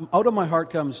 And out of my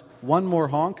heart comes one more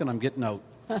honk and I'm getting out.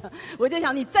 我在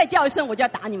想你再叫一声我就要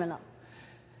打你们了。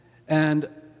 And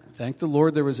thank the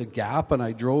Lord there was a gap and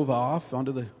I drove off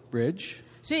onto the bridge.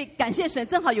 所以感谢神，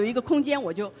正好有一个空间，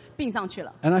我就并上去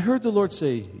了。 And I heard the Lord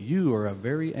say, you are a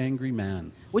very angry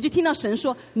man. 我就听到神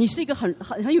说你是一个很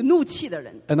有怒气的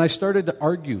人， And I started to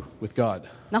argue with God.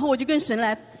 然后我就跟神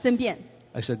来争辩，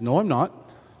 I said, no, I'm not.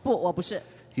 不，我不是，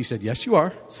 He said, yes, you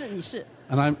are. 是你是。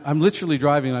 And I'm literally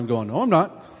driving and I'm going, no, I'm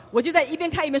not. 我就在一边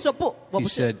开一边说不，我 He 不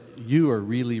是。 said, you are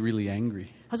really, really angry.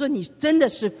 他说你真的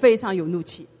是非常有怒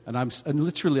气， And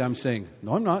literally I'm saying,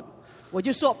 no, I'm not. 我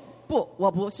就说不，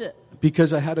我不是，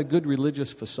 Because I had a good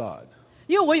religious facade.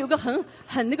 因为我有个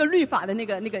很那个律法的那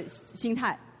个心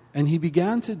态。 And he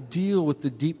began to deal with the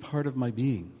deep part of my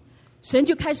being. 神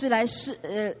就开始来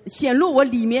显露我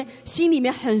心里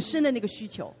面很深的那个需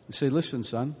求。 And say, listen,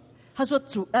 son, 他说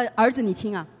儿子你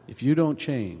听啊， if you don't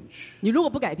change, 你如果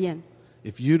不改变，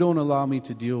 if you don't allow me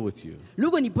to deal with you, 如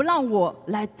果你不让我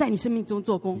来在你生命中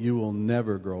做工， you will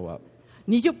never grow up.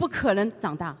 你就不可能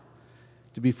长大。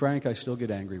 To be frank, I still get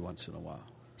angry once in a while.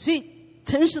 所以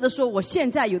诚实的说，我现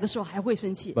在有的时候还会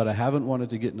生气， But I haven't wanted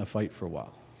to get in a fight for a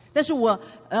while. 但是我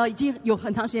已经有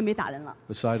很长时间没打人了，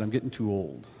 Besides, I'm getting too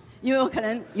old. 因为我可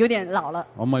能有点老了，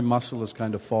 All my muscle has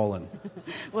kind of fallen.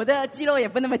 我的肌肉也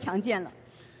不那么强健了。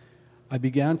 I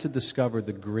began to discover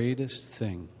the greatest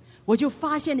thing. 我就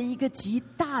发现了一个极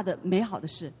大的美好的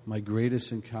事， My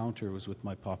greatest encounter was with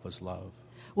my papa's love.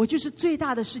 我就是最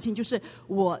大的事情，就是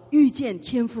我遇见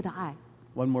天父的爱。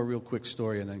One more real quick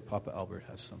story, and then Papa Albert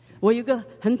has something. 我有一个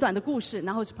很短的故事，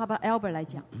然后是 Papa Albert 来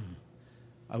讲。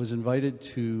I was invited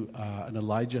to an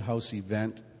Elijah House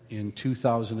event in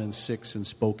 2006 in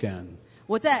Spokane.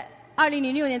 我在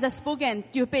2006年在 Spokane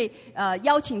就被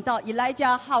邀请到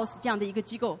Elijah House 这样的一个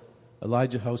机构。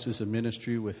Elijah House is a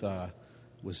ministry with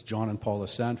was John and Paula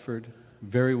Sanford,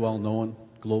 very well known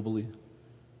globally.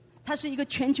 它是一个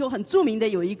全球很著名的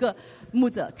有一个牧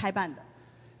者开办的。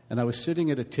And I was sitting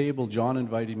at a table. John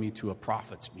invited me to a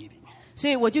prophets meeting. 所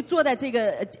以我就坐在这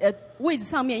个位置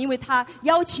上面，因为他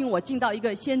邀请我进到一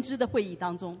个先知的会议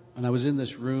当中。And I was in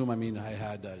this room. I mean, I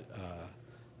had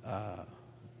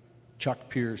Chuck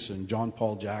Pierce and John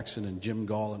Paul Jackson and Jim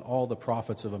Gall and all the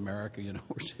prophets of America,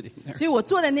 were sitting there. 所以我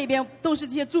坐在那边都是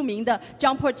这些著名的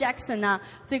John Paul Jackson 啊，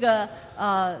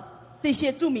这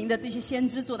些著名的这些先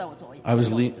知坐在我左右。I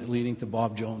was leaning to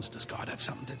Bob Jones. Does God have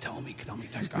something to tell me? Tell me,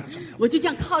 does God have something to tell me? 我就这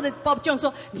样靠着 Bob Jones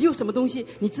说：“你有什么东西？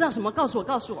你知道什么？告诉我，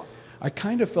告诉我。” I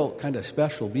kind of felt kind of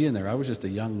special being there. I was just a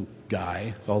young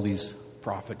guy with all these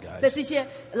prophet 在 guys. 这些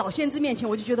老先知面前，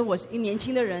我就觉得我是一个年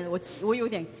轻的人，我有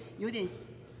点。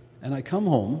And I come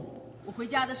home, 我回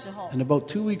家的时候， and about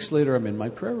 2 weeks later, I'm in my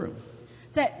prayer room.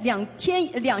 在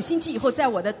2星期以后，在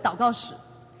我的祷告室，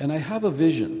 And I have a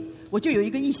vision. 我就有一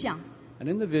个意象。And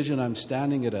in the vision, I'm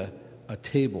standing at a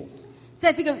table.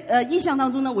 在这个意象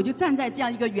当中呢，我就站在这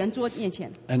样一个圆桌面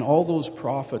前， And all those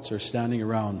prophets are standing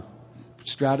around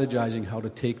strategizing how to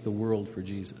take the world for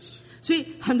Jesus. 所以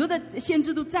很多的先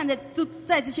知都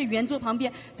在这些圆桌旁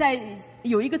边，在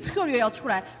有一个策略要出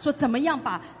来，说怎么样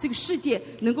把这个世界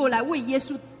能够来为耶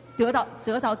稣得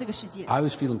着这个世界。 I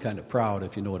was feeling kind of proud,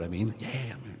 if you know what I mean.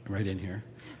 Yeah, I'm right in here.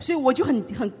 所以我就很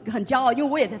骄傲，因为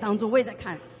我也在当中，我也在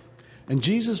看。 And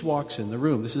Jesus walks in the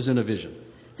room. This is in a vision.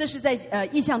 这是在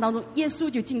意象当中，耶稣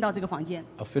就进到这个房间，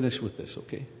 I'll finish with this,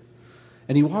 okay?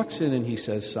 And he walks in and he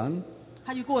says, Son,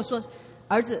 他就跟我说：“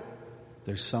儿子，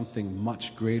 there's something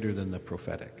much greater than the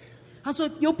prophetic. 他说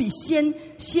有比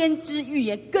先知预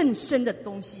言更深的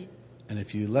东西。 And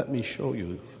if you let me show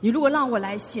you, 你如果让我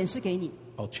来显示给你，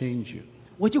 I'll change you.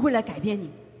 我就会来改变你。”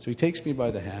 So he takes me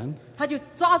by the hand, 他就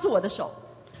抓住我的手，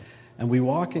 and we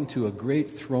walk into a great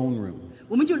throne room.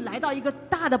 我们就来到一个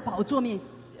大的宝座那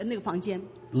个房间。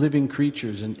 Living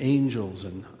creatures and angels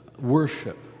and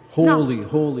worship. Holy,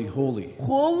 holy, holy.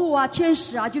 活物啊，天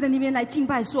使啊，就在那边来敬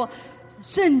拜，说：“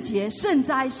圣洁、圣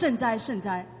哉、圣哉、圣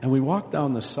哉。” And we walk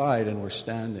down the side and we're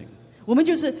standing. 我们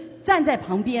就是站在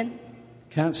旁边，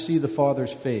 Can't see the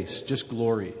Father's face, just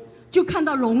glory. 就看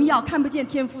到荣耀，看不见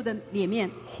天父的脸面。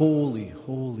 Holy,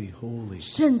 holy, holy.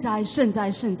 圣哉、圣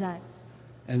哉、圣哉。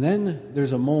 And then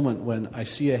there's a moment when I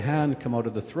see a hand come out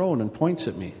of the throne and points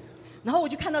at me. 然后我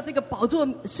就看到这个宝座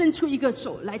伸出一个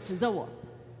手来指着我，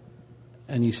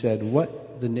 And he said, What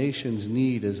the nations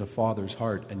need is a father's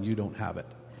heart, and you don't have it.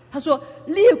 他说：“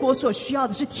列国所需要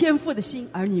的是天父的心，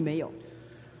而你没有。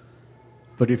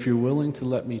 But if you're willing to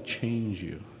let me change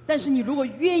you, 但是你如果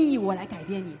愿意我来改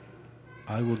变你，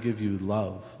 I will give you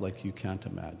love like you can't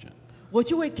imagine. 我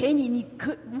就会给你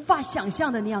无法想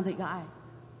象的那样的一个爱。”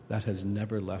 That has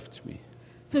never left me.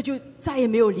 这就再也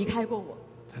没有离开过我。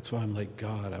 That's why I'm like,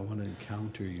 God, I want to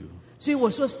encounter you. 所以我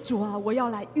说：“主啊，我要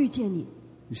来遇见你。”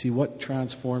 You see, what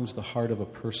transforms the heart of a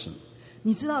person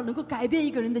你知道，能够改变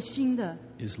一个人的心的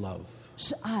is love.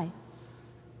 是爱。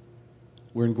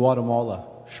 We're in Guatemala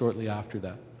shortly after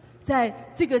that.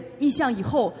 在这个意象以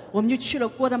后，我们就去了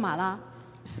瓜地马拉，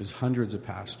 There's hundreds of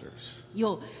pastors.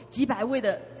 有几百位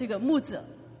的这个牧者。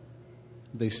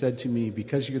 They said to me,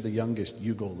 because you're the youngest,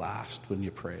 you go last when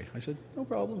you pray. I said, no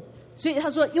problem. 所以他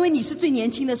说：“因为你是最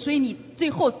年轻的，所以你最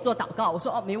后做祷告。”我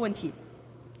说：“哦，没问题。”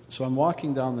 So I'm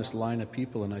walking down this line of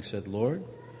people and I said, Lord,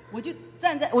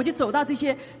 我就走到这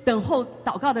些等候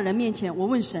祷告的人面前，我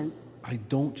问神 I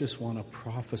don't just want to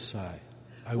prophesy.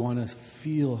 I want to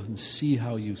feel and see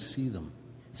how you see them.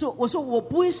 说：“我说我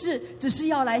不会只是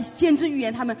要来先知预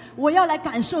言他们，我要来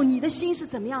感受你的心是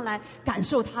怎么样来感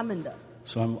受他们的。”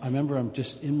 So I remember I'm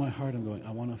just in my heart, I'm going,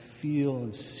 I want to feel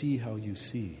and see how you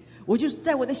see. 我就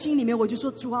在我的心里面，我就说：“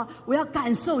主啊，我要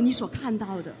感受你所看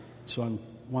到的。” So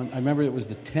I remember it was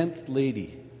the 10th lady.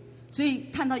 所以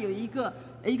看到有一个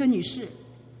女士，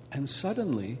 And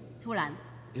suddenly, 突然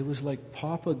it was like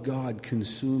Papa God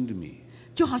consumed me.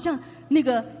 就好像那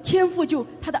个天父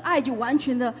他的爱就完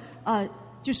全的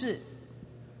就是，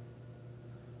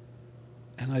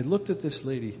 And I looked at this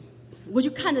lady, 我就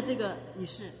看着这个女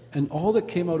士， and all that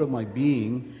came out of my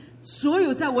being 所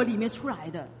有在我里面出来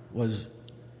的， was,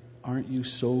 aren't you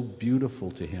so beautiful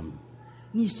to him?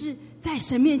 你是在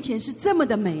神面前是这么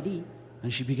的美丽。 And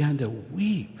she began to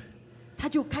weep 她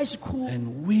就开始哭，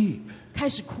 and weep 开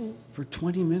始哭， for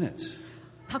 20 minutes.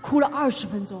 她哭了20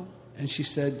分钟。 And she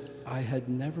said, I had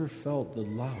never felt the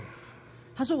love.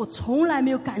 她说我从来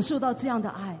没有感受到这样的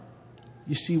爱。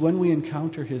 You see, when we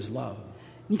encounter His love,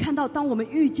 你看到当我们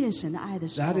遇见神的爱的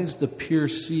时候， that is the pure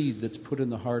seed that's put in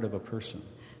the heart of a person.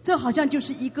 这好像就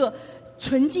是一个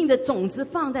纯净的种子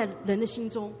放在人的心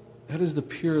中， That is the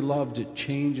pure love that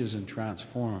changes and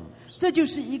transforms. 这就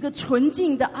是一个纯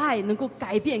净的爱能够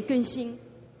改变更新。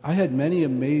 I had many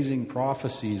amazing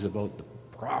prophecies about the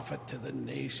prophet to the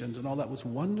nations and all that was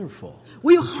wonderful.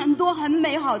 我有很多很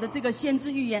美好的这个先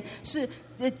知预言是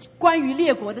关于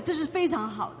列国的，这是非常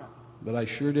好的。 But I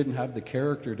sure didn't have the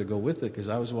character to go with it because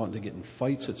I was wanting to get in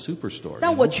fights at Superstore.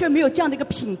 但我却没有这样的一个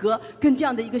品格，跟这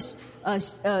样的一个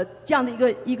这样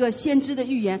的一个先知的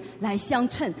预言来相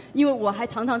称，因为我还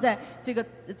常常在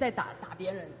打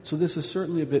别人， So this is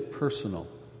certainly a bit personal.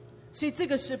 所以这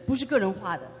个不是个人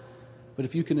化的。 But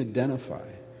if you can identify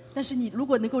但是你如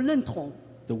果能够认同，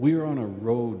 that we are on a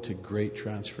road to great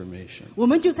transformation, 我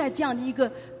们就在这样的一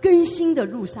个更新的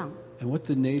路上。 and what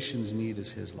the nations need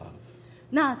is His love.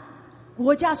 那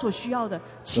国家所需要的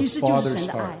其实就是神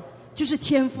的爱，就是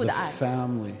天父 The 的爱，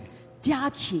 family. 家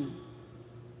庭。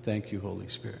 Thank you, Holy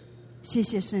Spirit. 谢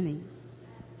谢圣灵，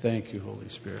 Thank you, Holy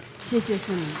Spirit. 谢谢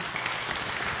圣灵，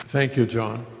 Thank you,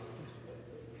 John.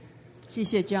 谢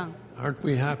谢 John。 Aren't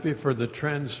we happy for the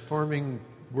transforming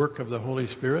work of the Holy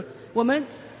Spirit? 我们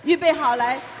预备好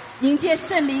来迎接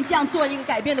圣灵这样做一个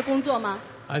改变的工作吗？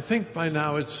 I think by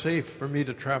now it's safe for me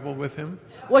to travel with him.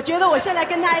 我觉得我现在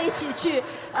跟他一起去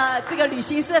这个旅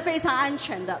行是非常安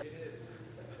全的。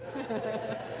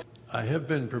 I have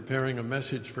been preparing a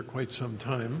message for quite some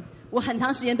time. 我很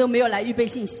长时间都没有来预备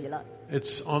信息了。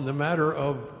 It's on the matter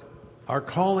of our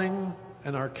calling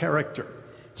and our character.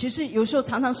 其实有时候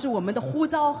常常是我们的呼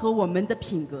召和我们的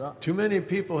品格。 Too many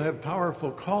people have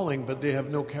powerful calling, but they have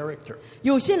no character.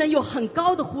 有些人有很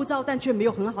高的呼召，但却没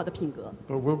有很好的品格。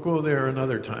 But we'll go there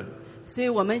another time. 所以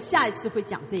我们下一次会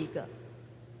讲这一个。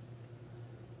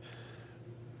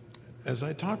 As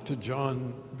I talked to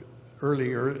John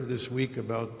earlier this week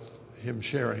about him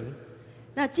sharing,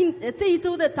 那这一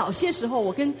周的早些时候，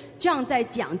我跟 John 在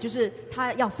讲，就是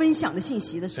他要分享的信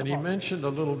息的时 and he 候， mentioned a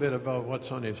little bit about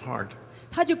what's on his heart.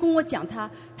 他就跟我讲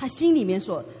他心里面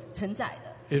所承载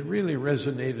的， It really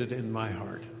resonated in my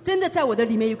heart. 真的在我的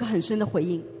里面有个很深的回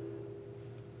应。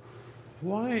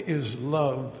 Why is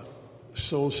love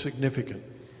so significant?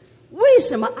 为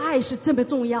什么爱是这么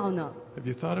重要呢？ Have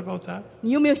you thought about that?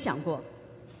 你有没有想过？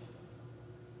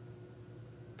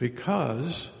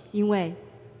 Because 因为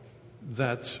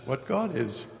that's what God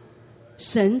is.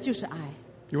 神就是爱。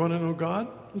 You want to know God?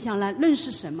 你想来认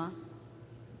识神吗？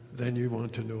 Then you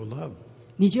want to know love.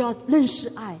 你就要认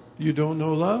识爱。 You don't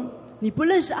know love? 你不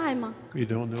认识爱吗？ You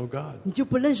don't know God. 你就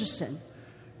不认识神。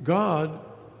 God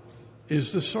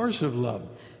is the source of love.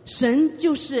 神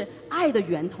就是爱的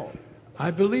源头。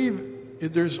 I believe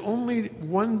there's only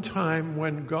one time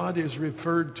when God is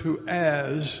referred to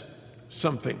as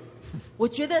something. 我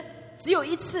觉得只有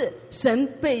一次，神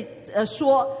被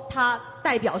说他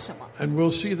代表什么。 And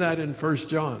we'll see that in 1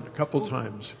 John a couple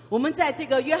times. 我们在这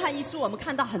个约翰一书，我们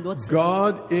看到很多次，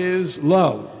 God is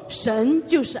love. 神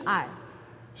就是爱。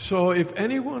 So if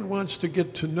anyone wants to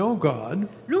get to know God,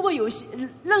 如果有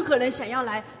任何人想要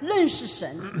来认识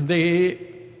神， they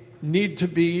need to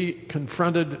be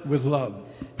confronted with love.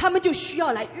 他们就需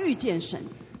要来遇见神。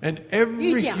 And every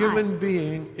遇见爱。 human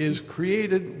being is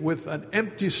created with an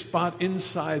empty spot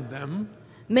inside them.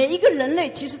 每一个人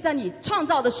类，其实在你创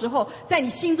造的时候，在你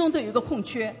心中都有一个空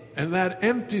缺。 And that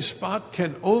empty spot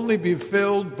can only be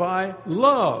filled by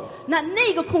love.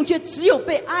 那个空缺只有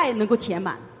被爱能够填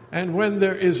满。 And when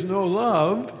there is no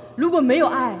love, 如果没有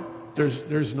爱，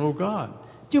 there's no God.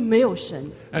 就没有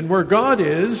神。 And where God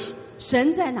is,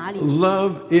 神在哪里，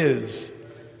 love is.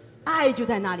 爱就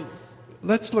在那里。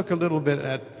 Let's look a little bit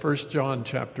at 1 John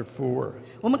chapter 4.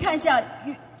 我们看一下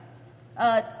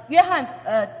约翰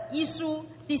一书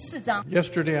第4章。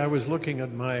 Yesterday I was looking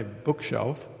at my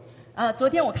bookshelf, 昨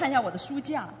天我看一下我的书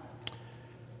架，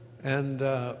 and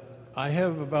I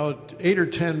have about 8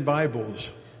 or 10 Bibles.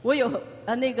 我有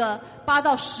那个8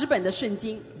到10本的圣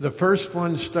经。 The first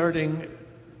one starting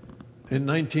in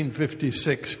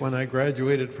 1956 when I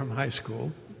graduated from high school.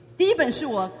 第一本是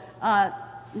我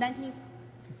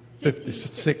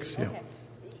56, yeah.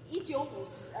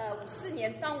 1954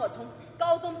年，当我从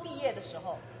高中毕业的时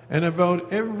候， And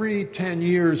about every 10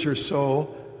 years or so,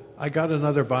 I got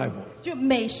another Bible. 就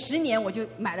每10年我就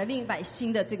买了另一本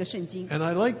新的这个圣经。 And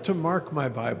I like to mark my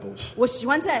Bibles. 我喜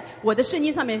欢在我的圣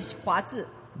经上面划字。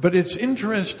 But it's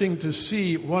interesting to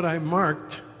see what I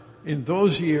marked in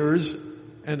those years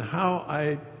and how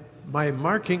I my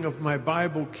marking of my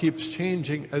Bible keeps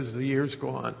changing as the years go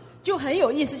on. 就很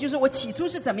有意思，就是我起初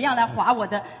是怎么样来划我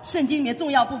的圣经里面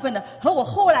重要部分的，和我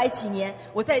后来几年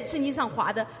我在圣经上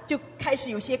划的就开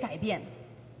始有些改变。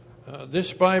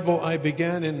This Bible I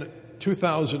began in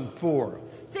 2004.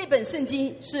 这本圣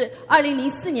经是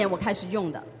2004年我开始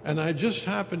用的。And I just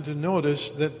happened to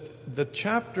notice that the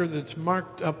chapter that's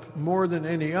marked up more than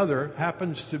any other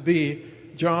happens to be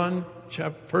 1 John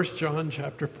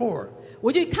chapter 4.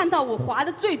 我就看到我划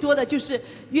的最多的就是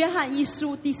约翰一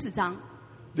书第4章。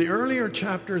The earlier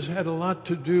chapters had a lot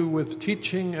to do with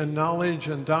teaching and knowledge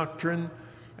and doctrine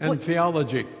and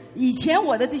theology. 以前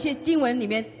我的这些经文里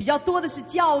面比较多的是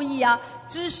教义啊、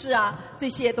知识啊这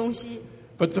些东西。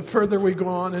But the further we go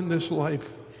on in this life,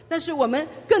 但是我们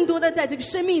更多的在这个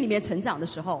生命里面成长的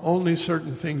时候， only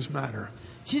certain things matter.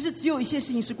 其实只有一些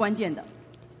事情是关键的。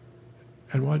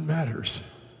And what matters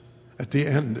at the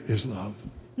end is love.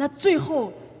 那最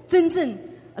后真正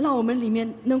让我们里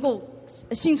面能够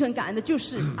心存感恩的就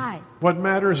是爱。What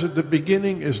matters at the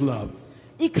beginning is love.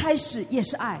 一开始也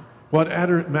是爱。What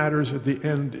matters at the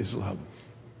end is love.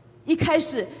 一开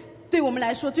始对我们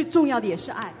来说最重要的也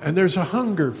是爱。 And there's a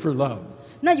hunger for love.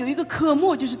 那有一个渴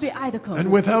慕，就是对爱的渴 And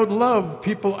慕。 without love,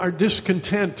 people are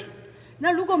discontent.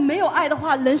 那如果没有爱的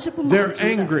话，人是不满 They're 足的。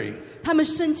 angry. 他们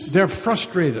生气， They're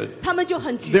frustrated. 他们就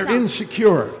很沮 They're 丧，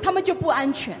 insecure. 他们就不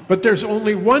安全。 But there's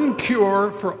only one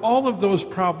cure for all of those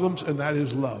problems, and that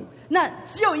is love. 那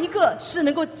只有一个是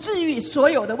能够治愈所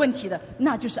有的问题的，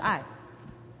那就是爱。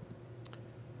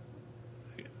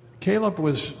 Caleb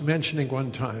was mentioning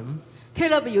one time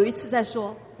Caleb 有一次在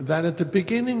说， that at the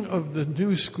beginning of the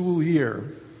new school year,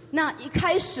 那一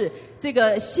开始这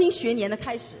个新学年的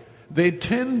开始， they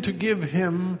tend to give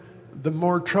him the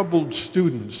more troubled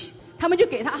students. 他们就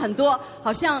给他很多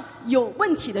好像有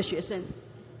问题的学生。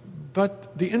 But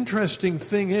the interesting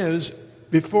thing is,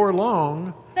 before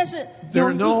long, 但是有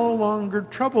they're no longer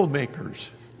troublemakers.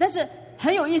 但是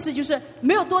很有意思，就是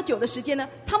没有多久的时间呢，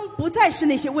他们不再是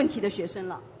那些问题的学生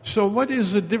了。 So what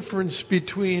is the difference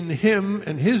between him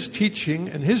and his teaching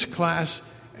and his class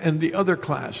and the other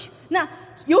class? 那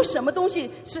有什么东西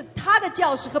是他的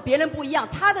教室和别人不一样，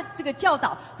他的这个教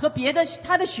导和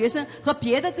他的学生和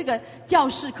别的这个教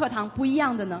室课堂不一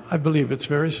样的呢？ I believe it's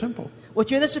very simple. 我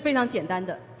觉得是非常简单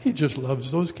的， He just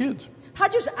loves those kids. 他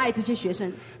就是爱这些学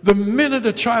生。 The minute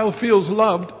a child feels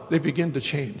loved, they begin to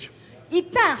change. 一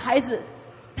旦孩子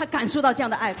他感受到这样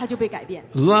的爱，他就被改变。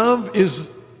 Love is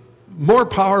more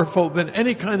powerful than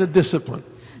any kind of discipline.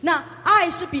 那爱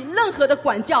是比任何的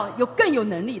管教更有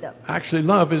能力的， Actually,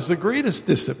 love is the greatest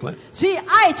discipline. 所以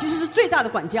爱其实是最大的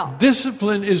管教。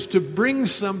 Discipline is to bring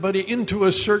somebody into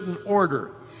a certain order.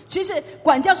 其实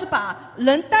管教是把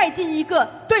人带进一个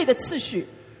对的次序。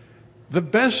 The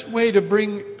best way to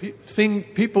bring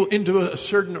people into a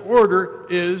certain order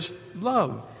is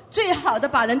love. 最好的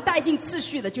把人带进次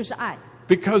序的就是爱。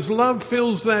 Because love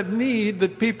fills that need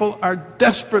that people are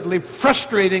desperately,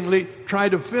 frustratingly try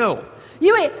to fill.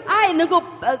 因为爱能够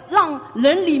让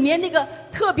人里面那个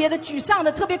特别的沮丧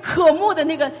的、特别渴慕的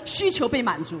那个需求被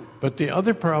满足。 But the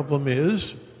other problem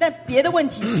is 但别的问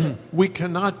题是， we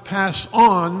cannot pass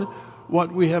on what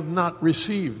we have not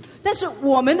received. 但是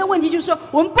我们的问题就是说，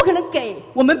我们不可能给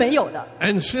我们没有的，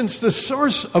 And since the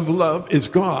source of love is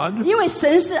God, 因为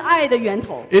神是爱的源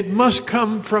头， it must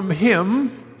come from Him,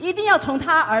 一定要从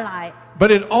他而来，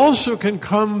 but it also can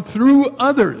come through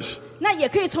others. 那也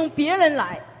可以从别人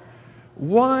来。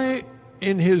 Why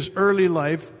in his early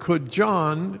life could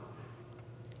John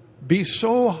be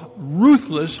so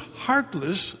ruthless,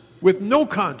 heartless, with no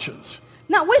conscience?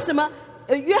 那为什么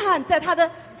约翰在他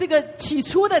的这个起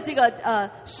初的这个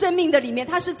生命的里面，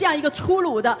他是这样一个粗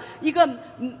鲁的一个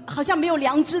好像没有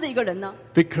良知的一个人呢？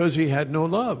 Because he had no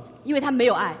love. 因为他没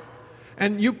有爱，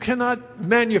 And you cannot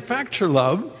manufacture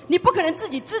love. 你不可能自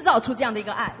己制造出这样的一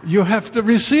个爱， You have to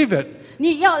receive it.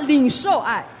 你要领受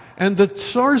爱。 And the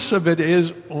source of it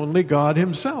is only God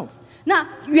Himself, 那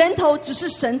源头只是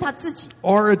神他自己，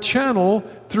 or a channel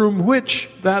through which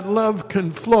that love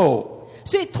can flow.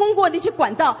 所以通过那些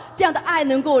管道，这样的爱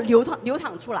能够流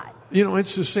淌出来。 You know,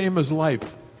 it's the same as life.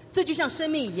 这就像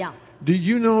生命一样。 Do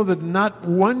you know that not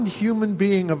one human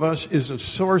being of us is a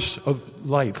source of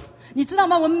life? 你知道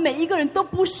吗？我们每一个人都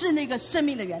不是那个生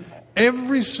命的源头，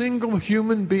 Every single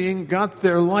human being got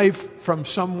their life from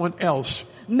someone else,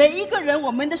 每一个人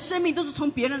我们的生命都是从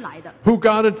别人来的， who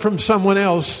got it from someone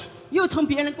else, 又从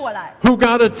别人过来， who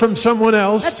got it from someone 那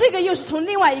else, 这个又是从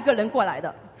另外一个人过来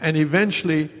的， and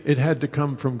eventually it had to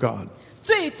come from God.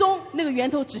 最终那个源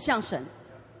头指向神。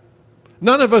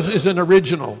 None of us is an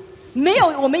original.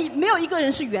 我们没有一个人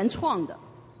是原创的，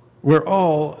 We're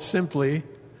all simply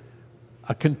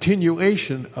a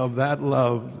continuation of that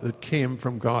love that came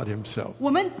from God Himself.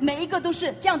 我们每一个都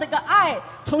是这样的一个爱，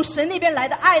从神那边来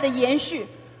的爱的延续。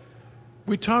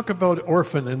We talk about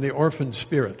orphan and the orphan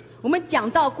spirit. 我们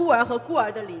讲到孤儿和孤儿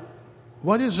的灵。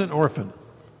 What is an orphan?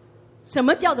 什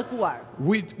么叫做孤儿？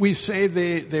 We say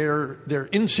they're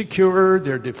insecure,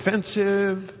 they're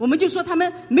defensive, 我们就说他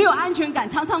们没有安全感，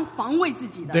常常防卫自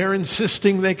己的。 they're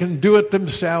insisting they can do it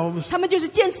themselves, 他们就是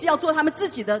坚持要做他们自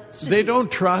己的事 they 情， don't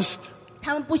trust.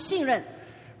 他们不信任。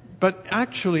 But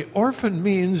actually, orphan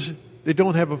means they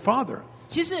don't have a father.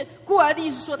 其实孤儿的意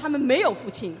思说他们没有父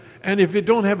亲。 And if you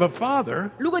don't have a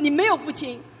father, 如果你没有父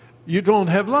亲， you don't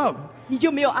have love. 你就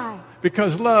没有爱，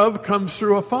 Because love comes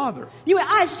through a father 因为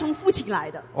爱是从父亲来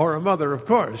的， or a mother, of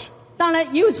course. 当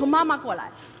然也有从妈妈过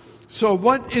来。 So,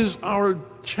 what is our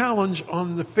challenge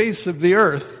on the face of the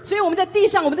earth? 所以我们在地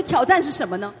上，我们的挑战是什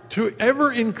么呢？ To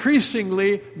ever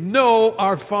increasingly know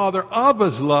our Father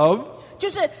Abba's love 就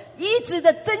是一直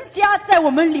的增加在我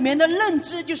们里面的认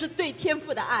知，就是对天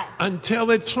父的爱，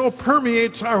 until it so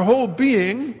permeates our whole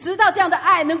being 直到这样的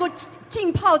爱能够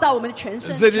浸泡到我们的全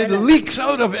身， that 全 it 人 leaks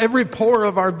out of every pore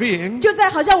of our being. 就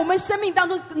在好像我们生命当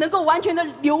中能够完全的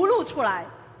流露出来，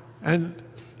 And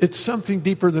it's something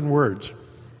deeper than words.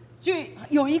 就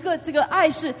有一个这个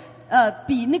爱是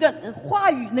比那个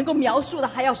话语能够描述的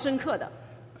还要深刻的。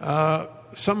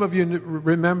 Some of you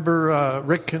remember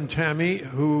Rick and Tammy,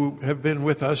 who have been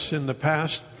with us in the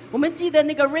past. 我们记得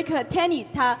那个 Rick 和 Tanny，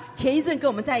 他前一阵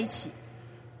跟我们在一起，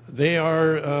 They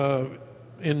are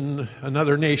in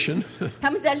another nation. 他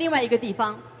们在另外一个地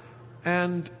方。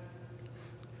 And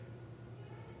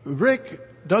Rick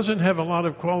doesn't have a lot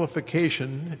of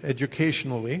qualification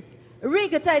educationally,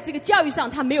 Rick 在这个教育上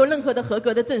他没有任何的合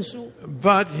格的证书，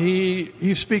 but he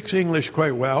speaks English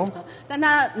quite well. 但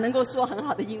他能够说很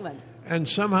好的英文。 And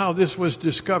somehow this was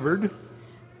discovered.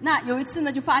 那有一次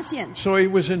呢，就发现 So he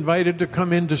was invited to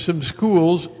come into some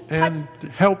schools and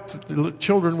help the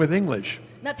children with English.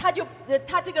 那他就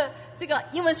他这个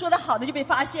英文说得好的就被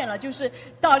发现了，就是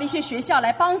到了一些学校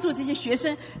来帮助这些学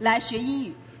生来学英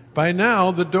语。 By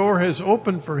now, the door has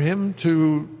opened for him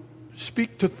to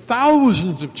speak to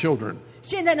thousands of children.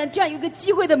 现在呢，这样有一个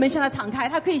机会的门向他敞开，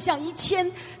他可以向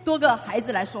1000多个孩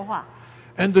子来说话。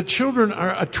 And the children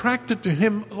are attracted to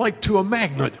him like to a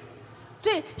magnet.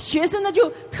 所以学生呢就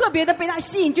特别的被他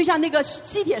吸引，就像那个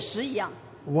吸铁石一样。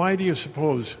 Why do you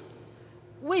suppose?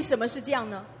 为什么是这样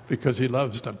呢？ Because he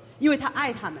loves them. 因为他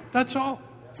爱他们， That's all.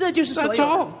 这就是所有 That's 的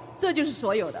all.，这就是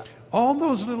所有的。 All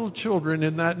those little children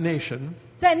in that nation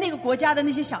在那个国家的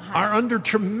那些小孩， are under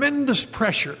tremendous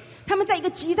pressure. 他们在一个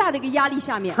极大的一个压力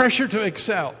下面， Pressure to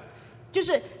excel. 就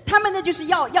是他们呢就是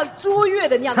要卓越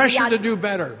的那样的压 Pressure to 力， do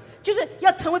better. 就是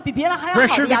要成为比别人还要好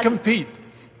Pressure 的 to 压力 compete.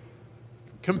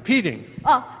 Competing.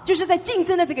 啊，就是在竞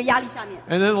争的这个压力下面，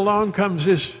 And then along comes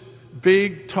this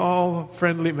big, tall,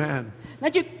 friendly man. 那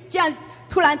就这样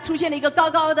突然出现了一个高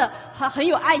高的、很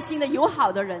有爱心的、友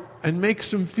好的人， And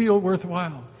makes them feel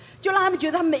worthwhile. 就让他们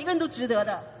觉得他们每一个人都值得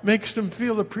的， Makes them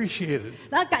feel appreciated.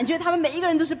 然后感觉他们每一个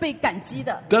人都是被感激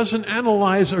的， Doesn't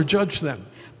analyze or judge them,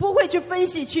 不会去分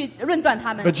析、去论断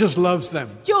他们 but，just loves them.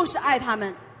 就是爱他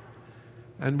们。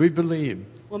 And we believe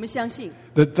我们相信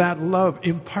that that love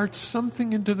imparts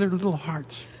something into their little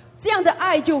hearts. 这样的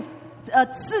爱就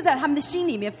刺在他们的心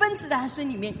里面，分赐在他心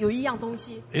里面有一样东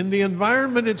西。 In the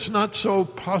environment, it's not so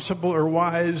possible or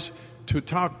wise to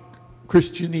talk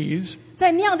Christianese.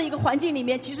 在那样的一个环境里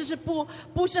面，其实是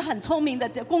不是很聪明的，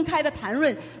公开的谈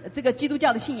论这个基督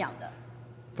教的信仰的。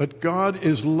 But God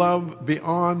is love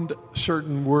beyond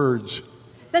certain words.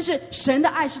 但是神的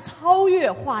爱是超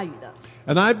越话语的。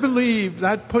 And I believe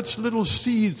that puts little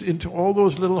seeds into all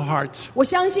those little hearts. 我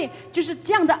相信，就是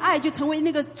这样的爱就成为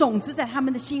那个种子在他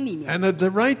们的心里面。 And at the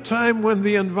right time, when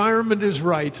the environment is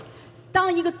right,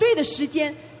 当一个对的时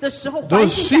间的时候，环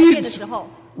those 境改变的 seeds 时候，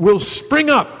 will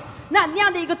spring up. 那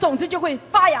样的一个种子就会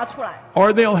发芽出来，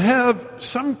 Or they'll have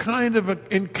some kind of an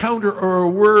encounter or a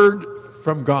word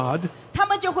from God. 他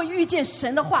们就会遇见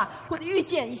神的话，或者遇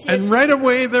见一些， And right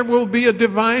away, there will be a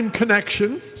divine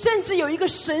connection 甚至有一个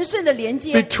神圣的连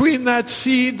接， between that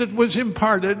seed that was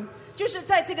imparted 就是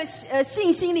在这个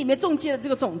信心里面种结的这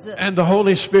个种子 and the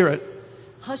Holy Spirit.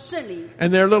 和圣灵， And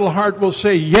their little heart will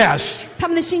say, yes, 他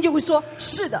们的心就会说：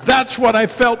是的， that's what I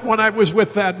felt when I was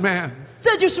with that man.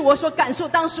 这就是我所感受，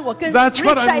当时我跟 That's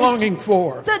what Rick 在 I'm 一起 longing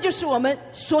for. 这就是我们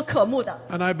所渴慕的。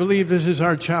 And I believe this is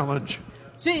our challenge.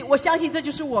 所以我相信这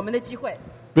就是我们的机会。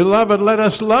 Beloved, let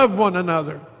us love one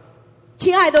another.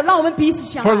 亲爱的，让我们彼此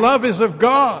相 For 爱， love is of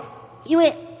God. 因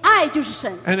为爱就是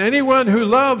神， And anyone who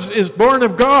loves is born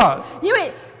of God. 因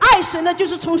为爱神呢就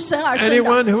是从神而生的。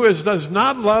 Anyone who does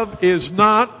not love is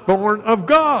not born of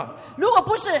God. 如果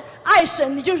不是爱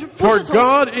神，你就是不 For 是从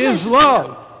God 认 is 识神的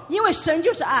love. 因为神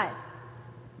就是爱。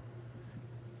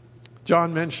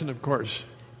 John mentioned, of course.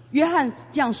 约翰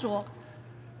这样说。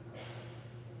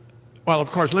 Well, of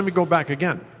course, let me go back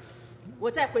again. 我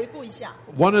再回顾一下，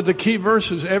 One of the key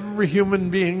verses every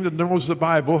human being that knows the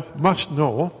Bible must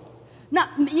know 那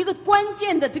一个关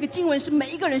键的这个经文是每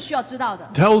一个人需要知道的。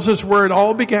 tells us where it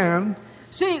all began.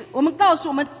 所以我们告诉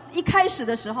我们，一开始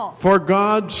的时候， For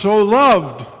God so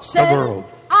loved the 神 world.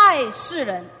 爱世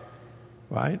人。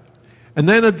 Right? And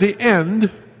then at the end,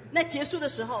 那结束的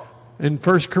时候， in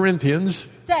 1 Corinthians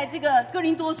在这个哥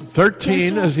林多前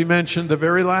13, 书 as he mentioned, the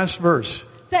very last verse,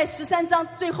 在13章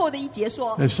最后的一节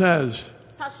说， it says,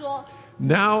 他说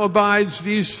Now abides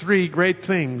these three great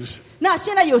things. 那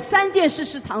现在有3件事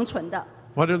是长存的，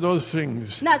 What are those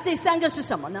things? 那这3个是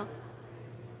什么呢？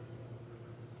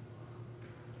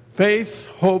 Faith,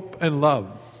 hope, and love.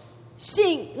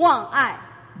 信望爱，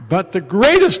 But the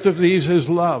greatest of these is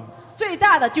love. 最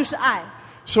大的就是爱。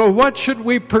 So what should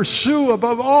we pursue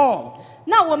above all?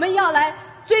 那我们要来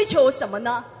追求什么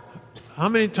呢？ How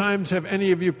many times have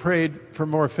any of you prayed for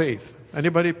more faith?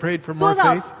 Anybody prayed for 多 more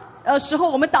少 faith? 时候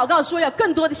我们祷告说要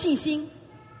更多的信心？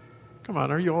 Come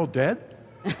on, are you all dead?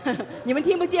 你们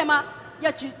听不见吗？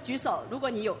要举手，如果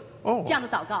你有哦这样的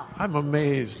祷告。 I'm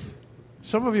amazed.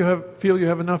 Some of you feel you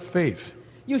have enough faith.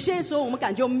 有些时候我们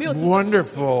感觉我们没有足够的信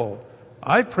心。 Wonderful.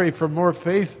 I pray for more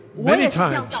faith 我 many 也是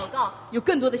这样 times. 祷告，有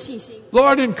更多的信心。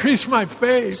 Lord, increase my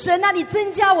faith. 神啊，你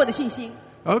增加我的信心。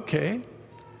 Okay.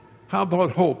 How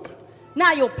about hope?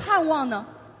 那有盼望呢？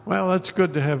 Well, that's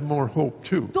good to have more hope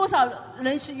too. 多少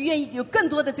人是愿意有更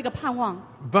多的这个盼望？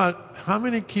 But how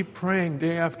many keep praying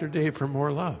day after day for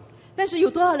more love? 但是有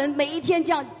多少人每一天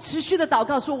这样持续的祷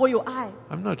告，说我有爱？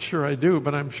 I'm not sure I do,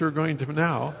 but I'm sure going to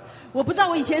now. 我不知道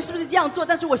我以前是不是这样做，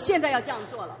但是我现在要这样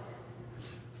做了。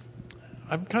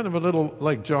 I'm kind of a little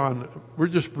like John. We're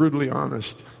just brutally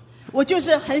honest. 我就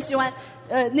是很喜欢，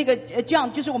这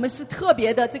样就是我们是特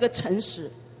别的这个诚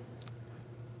实。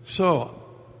 So,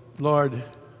 Lord,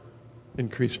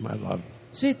 increase my love.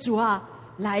 所以主啊，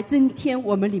来增添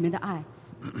我们里面的爱。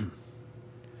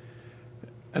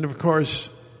 And of course,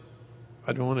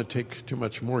 I don't want to take too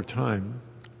much more time.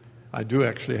 I do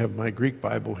actually have my Greek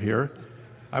Bible here.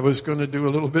 I was going to do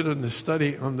a little bit in the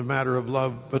study on the matter of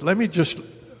love, but let me just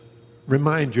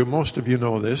remind you, most of you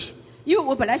know this. 因为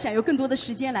我本来想有更多的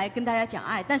时间来跟大家讲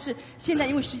爱，但是现在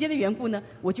因为时间的缘故呢，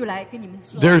我就来跟你们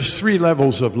说， There's 3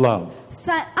 levels of love,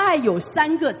 爱有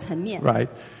3个层面。 right?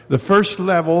 The first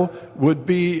level would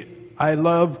be I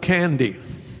love candy.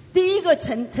 第一个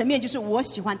层面就是我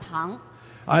喜欢糖，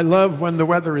 I love when the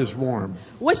weather is warm.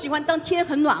 我喜欢当天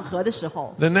很暖和的时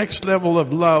候。 The next level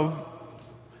of love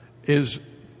is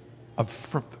a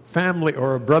family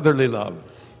or a brotherly love.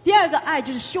 第二个爱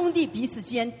就是兄弟彼此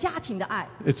间家庭的爱，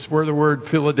 It's where the word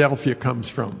Philadelphia comes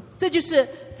from. 这就是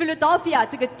Philadelphia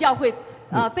这个教会，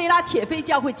菲拉铁非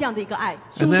教会这样的一个爱，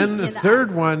兄 And 弟 then 之 the 间的爱。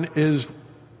 third one is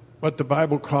what the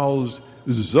Bible calls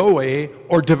Zoe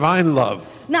or divine love.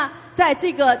 那在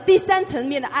这个第3层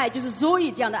面的爱，就是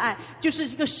Zoe 这样的爱，就是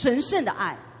一个神圣的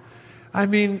爱。 I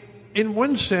mean, in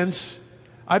one sense,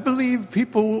 I believe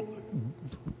people,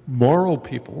 moral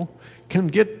people, can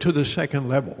get to the second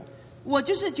level. 我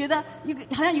就是觉得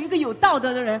好像有一个有道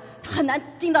德的人，他很难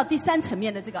进到第3层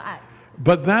面的这个爱。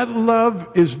 But that love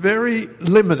is very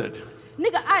limited.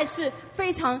 那个爱是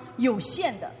非常有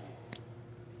限的。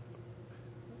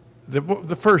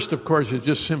 The first, of course, is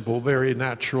just simple, very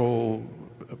natural,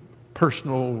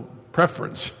 personal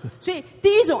preference. 所以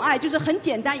第一种爱就是很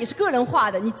简单，也是个人化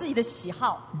的，你自己的喜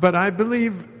好。 But I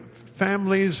believe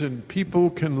families and people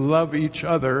can love each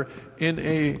other in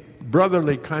a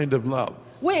brotherly kind of love.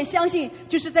 我也相信，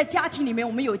就是在家庭里面，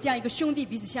我们有这样一个兄弟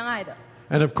彼此相爱的。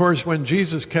 And of course, when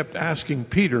Jesus kept asking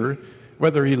Peter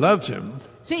whether he loves him,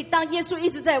 所以当耶稣一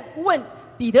直在问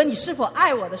彼得你是否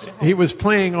爱我的时候， he was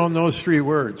playing on those 3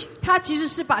 words. 他其实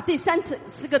是把这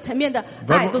4个层面的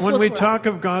爱 But 都 when 说 we 出来。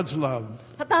 talk of God's love,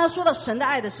 当他说到神的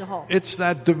爱的时候， it's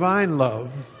that divine love.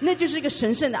 那就是一个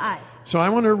神圣的爱。 So I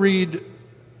want to read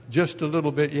just a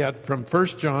little bit yet from 1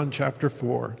 John chapter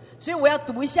 4, 所以我要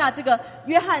读一下这个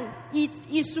约翰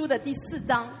一书的第4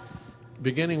章，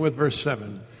 beginning with verse 7.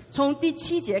 从第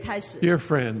7节开始。 Dear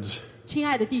friends, 亲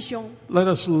爱的弟兄， let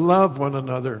us love one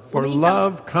another, for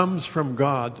love comes from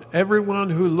God. Everyone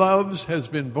who loves has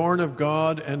been born of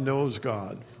God and knows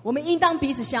God. 我们应当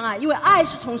彼此相爱，因为爱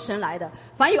是从神来的。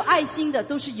凡有爱心的，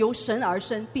都是由神而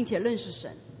生，并且认识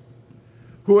神。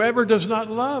 Whoever does not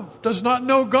love does not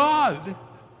know God,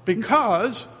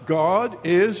 because God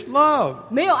is love.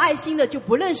 没有爱心的就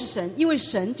不认识神，因为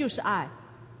神就是爱。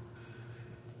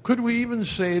Could we even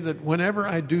say that whenever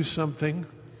I do something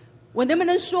我能不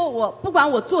能说我不管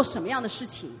我做什么样的事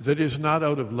情， that is not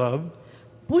out of love,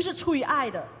 不是出于爱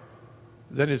的，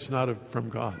 then it's not from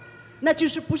God. 那就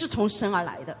是不是从神而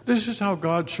来的。 This is how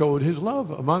God showed his love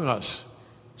among us.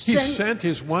 He 神 sent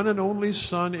his one and only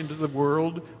Son into the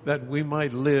world that we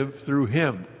might live through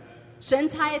him. 神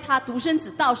差他独生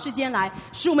子到世间来，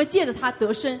使我们借着他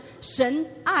得生。神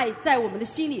爱在我们的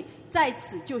心里，在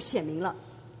此就显明了。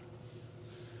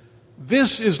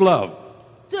 This is love.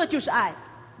 这就是爱，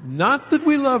 Not that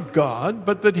we love God,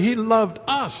 but that he loved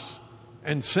us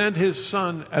and sent his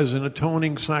Son as an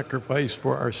atoning sacrifice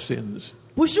for our sins.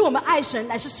 不是我们爱神，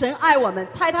乃是神爱我们，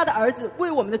差他的儿子为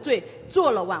我们的罪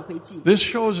做了挽回祭。 This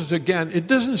shows us again,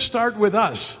 it doesn't start with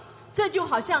us. 这就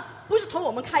好像不是从我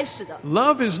们开始的，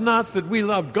 Love is not that we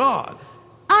love God,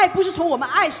 爱不是从我们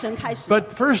爱神开始的， but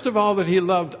first of all that he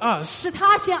loved us, 是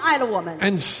他先爱了我们。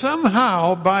 and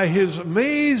somehow by his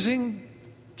amazing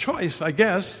choice, I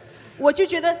guess, 我就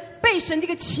觉得被神这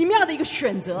个奇妙的一个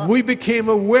选择， we became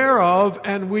aware of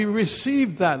and we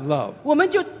received that love. 我们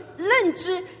就认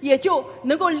知，也就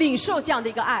能够领受这样的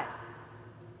一个爱。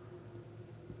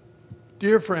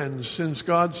 Dear friends, since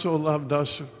God so loved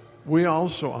us, we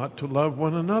also ought to love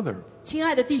one another. 亲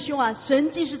爱的弟兄啊，神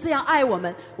既是这样爱我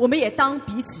们，我们也当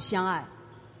彼此相爱。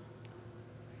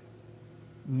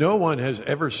 No one has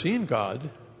ever seen God,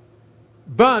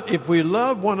 but if we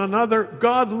love one another,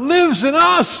 God lives in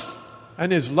us,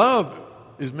 and his love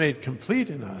is made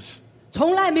complete in us.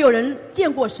 从来没有人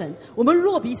见过神，我们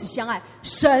若彼此相爱，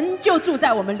神就住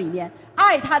在我们里面，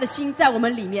爱他的心在我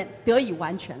们里面得以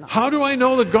完全了。 How do I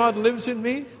know that God lives in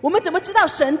me? 我们怎么知道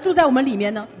神住在我们里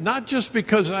面呢？ Not just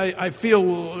because I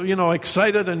feel,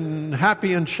 excited and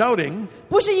happy and shouting,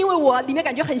 不是因为我里面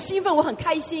感觉很兴奋，我很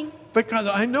开心， because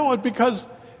I know it because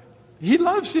he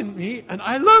loves in me and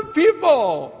I love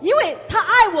people. 因为他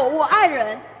爱我，我爱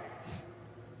人，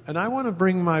 And I want to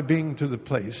bring my being to the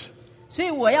place. 所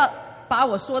以我要把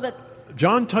我说的，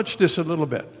 John touched this a little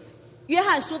bit. 约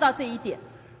翰说到这一点。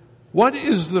 What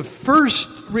is the first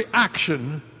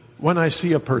reaction when I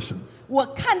see a person? 我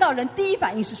看到人第一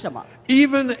反应是什么？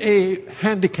 Even a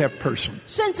handicapped person,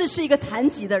 甚至是一个残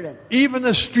疾的人， even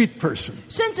a street person,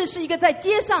 甚至是一个在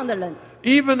街上的人，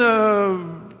 even a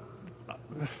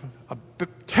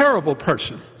terrible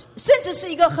person. 甚至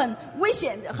是一个很危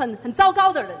险、很糟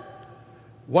糕的人。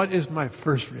 What is my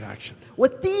first reaction? 我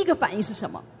第一个反应是什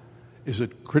么？ Is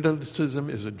it criticism?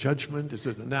 Is it judgment? Is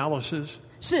it analysis?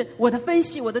 是我的分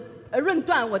析、我的论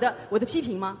断、我的批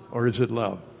评吗？ Or is it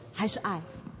love? 还是爱？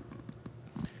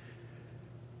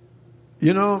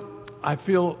 I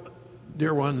feel,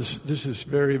 dear ones, this is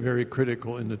very, very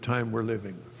critical in the time we're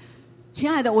living. 亲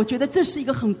爱的，我觉得这是一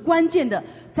个很关键的，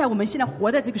在我们现在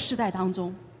活在这个时代当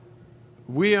中，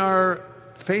 We are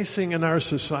facing in our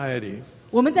society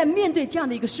我们在面对这样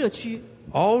的一个社区，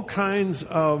 all kinds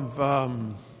of,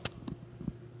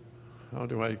 how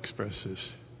do I express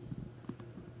this?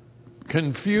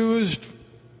 Confused,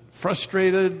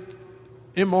 frustrated,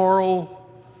 immoral,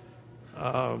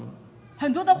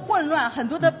 很多的混乱，很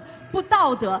多的不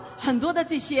道德，很多的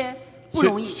这些不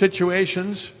容易，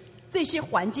 situations. 这些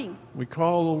环境， We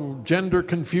call gender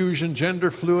confusion, gender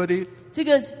fluidity. 这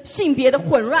个性别的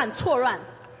混乱、错乱。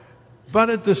 But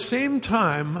at the same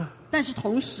time, 但是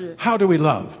同时， how do we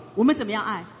love? 我们怎么样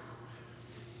爱？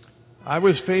 I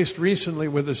was faced recently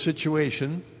with a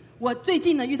situation 我最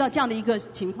近呢遇到这样的一个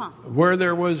情况， where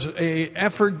there was a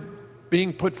effort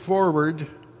being put forward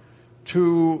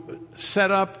to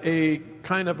set up a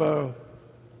kind of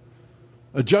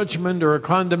a judgment or a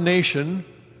condemnation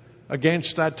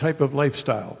against that type of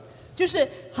lifestyle. 就是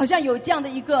好像有这样的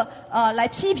一个来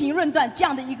批评论断这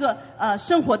样的一个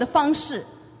生活的方式，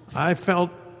 I felt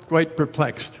quite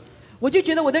perplexed. 我就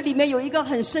觉得我的里面有一个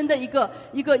很深的一个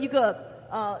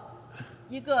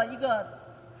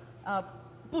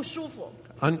不舒服，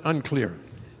 Unclear.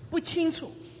 不清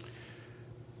楚。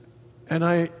 And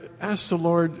I asked the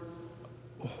Lord,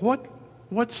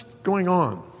 what's going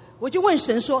on? 我就问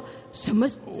神说，什么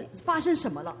发生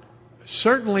什么了？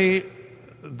 Certainly,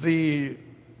 the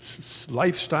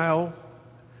lifestyle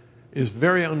is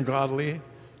very ungodly,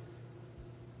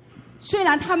 虽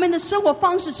然他们的生活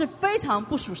方式是非常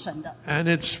不属神的， and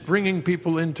it's bringing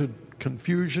people into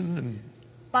confusion. And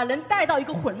把人带到一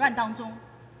个混乱当中。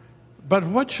 but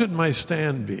what should my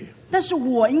stand be? 但是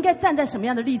我应该站在什么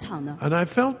样的立场呢？ And I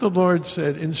felt the Lord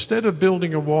said, instead of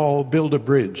building a wall, build a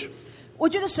bridge. 我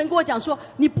觉得神跟我讲说，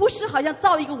你不是好像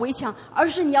造一个围墙，而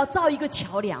是你要造一个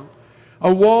桥梁。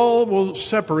 A wall will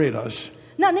separate us.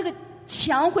 那个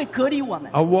墙会隔离我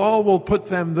们， A wall will put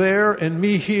them there and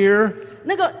me here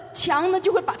那个墙呢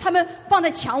就会把他们放在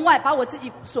墙外，把我自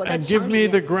己锁在 and give 墙 me 里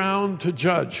the 面。 ground to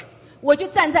judge. 我就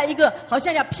站在一个好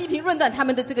像要批评论断他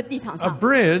们的这个地场 A 上，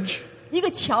 bridge 一个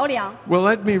桥梁， will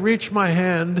let me reach my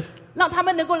hand 让他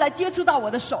们能够来接触到我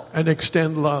的手， and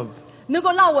extend love. 能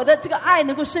够让我的这个爱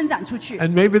能够伸展出去。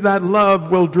 And maybe that love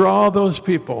will draw those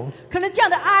people. 可能这样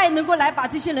的爱能够来把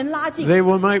这些人拉近， They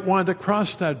might want to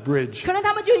cross that bridge 可能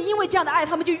他们就因为这样的爱，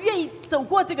他们就愿意走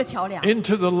过这个桥梁，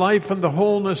 into the life and the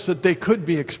wholeness that they could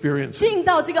be experiencing. 进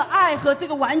到这个爱和这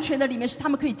个完全的里面，是他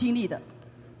们可以经历的。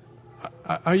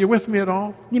 Are you with me at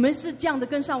all? 你们是这样的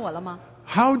跟上我了吗？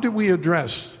 How do we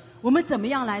address 我们怎么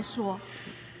样来说？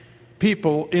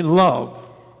 people in love?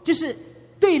 就是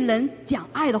对人讲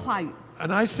爱的话语。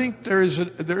 And I think there's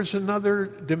another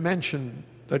dimension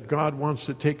that God wants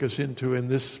to take us into in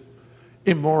this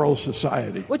immoral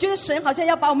society. 我觉得神好像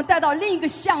要把我们带到另一个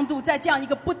向度，在这样一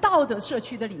个不道德社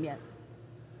区的里面。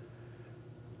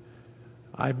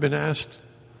 I've been asked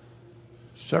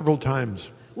several times,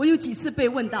 我有几次被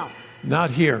问到，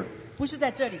 not here, 不是在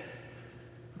这里，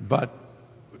 but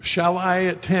shall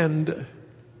I attend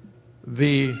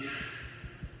the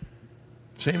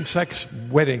same-sex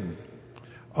wedding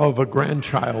of a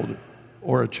grandchild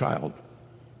or a child?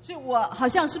 所以我好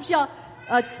像是不是要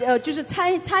就是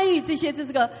参与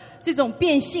这种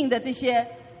变性的这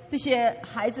些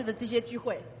孩子的这些聚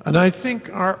会？ And I think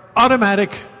our automatic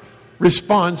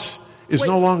response is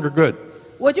no longer good.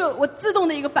 我自动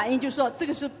的一个反应就是说，这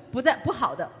个是不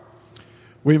好的。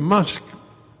 We must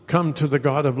come to the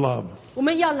God of love 我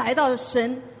们要来到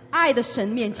神爱的神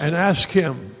面前， and ask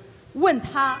Him, 问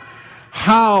他，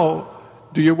 how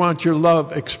do you want your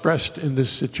love expressed in this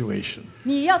situation?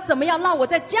 你要怎么样让我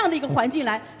在这样的一个环境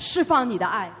来释放你的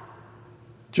爱？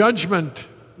 Judgment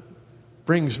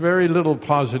brings very little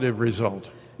positive result.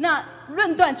 那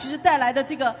论断其实带来的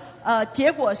这个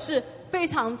结果是非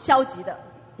常消极的。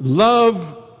 Love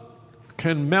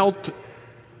can melt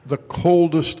the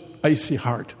coldest icy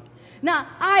heart. 那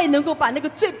爱能够把那个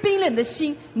最冰冷的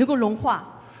心能够融化，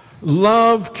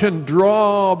 Love can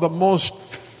draw the most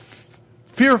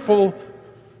fearful,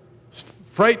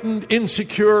 frightened,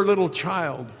 insecure little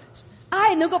child.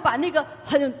 爱能够把那个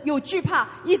很有惧怕、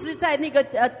一直在那个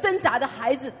挣扎的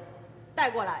孩子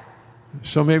带过来。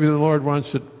 So maybe the Lord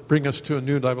wants to bring us to a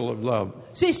new level of love.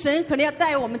 所以神可能要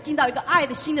带我们进到一个爱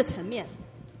的新的层面。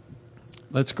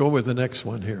 Let's go with the next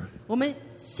one here. 我们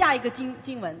下一个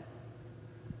经文，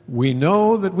 We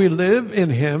know that we live in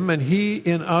Him and He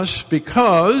in us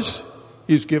because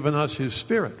He's given us His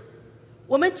Spirit.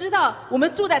 我们知道我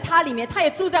们住在他里面，他也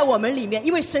住在我们里面，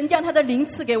因为神将他的灵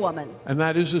赐给我们， And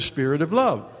that is the Spirit of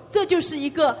love. 这就是一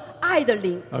个爱的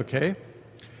灵。 Okay?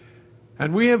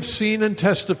 And we have seen and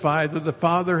testified that the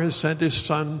Father has sent His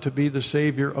Son to be the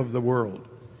Savior of the world.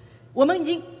 我们已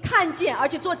经看见，而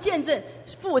且做见证，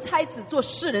父差子做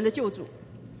世人的救主。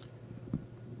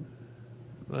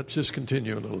 Let's just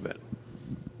continue a little bit.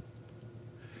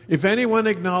 If anyone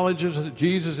acknowledges that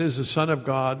Jesus is the Son of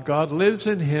God, God lives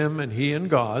in him and he in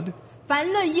God. 凡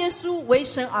认耶稣为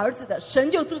神儿子的，神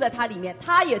就住在他里面，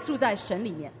他也住在神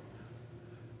里面。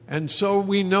 And so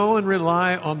we know and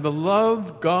rely on the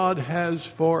love God has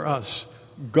for us.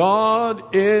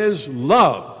 God is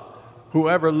love.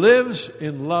 Whoever lives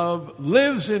in love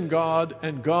lives in God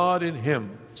and God in him.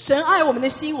 神爱我们的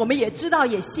心，我们也知道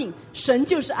也信，神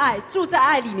就是爱，住在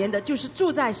爱里面的，就是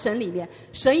住在神里面，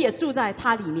神也住在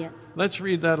他里面。 Let's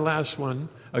read that last one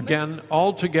again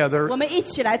all together. 我们一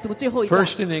起来读最后一段，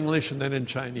 First in English and then in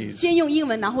Chinese. 先用英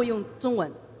文，然后用中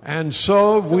文。 And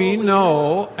so we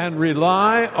know and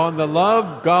rely on the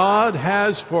love God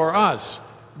has for us.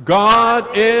 God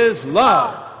is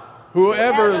love.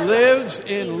 Whoever lives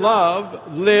in love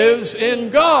lives in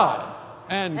God,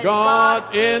 and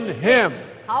God in him.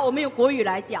 好，我们用国语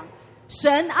来讲，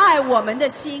神爱我们的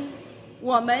心，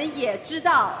我们也知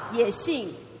道也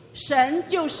信，神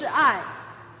就是爱，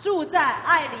住在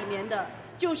爱里面的，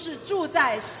就是住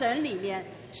在神里面，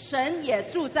神也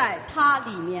住在他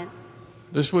里面。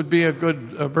 This would be a good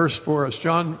verse for us.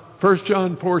 1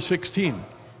 John 4:16.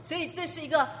 所以这是一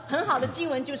个很好的经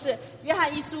文，就是约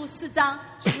翰一书4章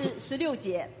16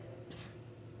节。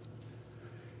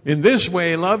 In this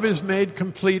way, love is made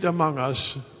complete among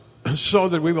us, so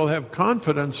that we will have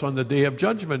confidence on the day of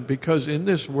judgment, because in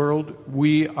this world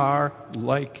we are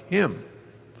like him.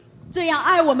 这样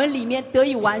爱我们里面得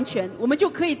以完全，我们就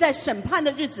可以在审判的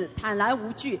日子坦然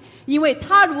无惧，因为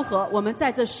他如何，我们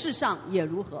在这世上也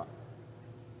如何。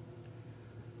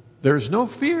 There's no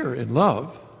fear in love,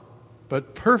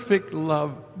 but perfect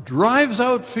love drives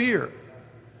out fear,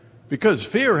 because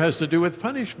fear has to do with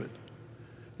punishment.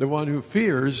 The one who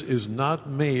fears is not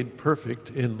made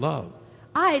perfect in love.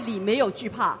 爱里没有惧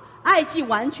怕，爱既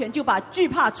完全，就把惧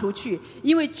怕除去，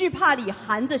因为惧怕里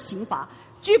含着刑罚。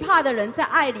惧怕的人在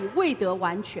爱里未得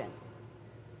完全。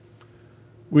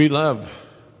We love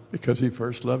because he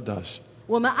first loved us.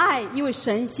 我们爱，因为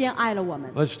神先爱了我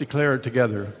们。 Let's declare it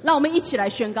together. 让我们一起来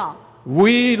宣告。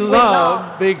 We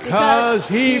love because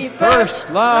he first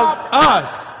loved us.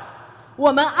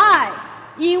 我们爱，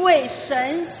因为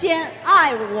神先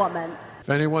爱我们。 If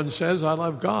anyone says, I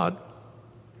love God,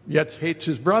 yet hates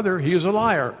his brother, he is a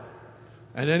liar.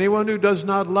 And anyone who does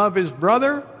not love his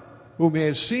brother, whom he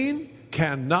has seen,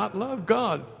 cannot love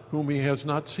God, whom he has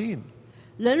not seen.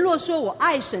 人若说我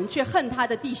爱神，却恨他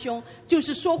的弟兄，就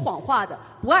是说谎话的；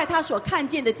不爱他所看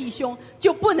见的弟兄，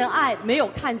就不能爱没有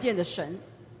看见的神。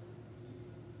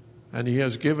 And he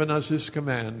has given us this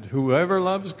command: whoever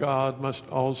loves God must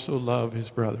also love his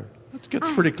brother. That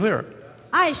gets pretty clear.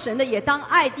 爱神的也当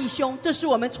爱弟兄，这是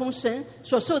我们从神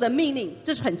所受的命令，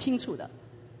这是很清楚的。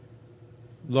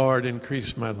 Lord,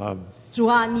 increase my love 主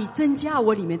啊，你增加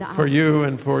我里面的 for 爱， you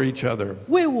and for each other.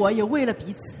 为我也为了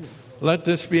彼此， Let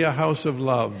this be a house of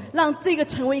love. 让这个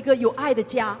成为一个有爱的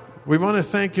家。 We want to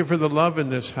thank you for the love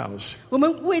in this house. 我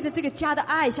们为着这个家的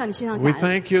爱向你献上 We 感恩，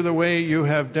 thank you the way you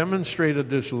have demonstrated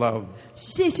this love.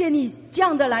 谢谢你这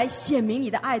样的来显明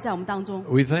你的爱在我们当中。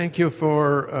 We thank you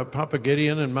for Papa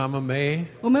Gideon and Mama May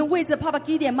我们为着 Papa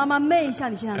Gideon 妈妈 May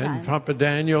向你献上感 and 恩。 Papa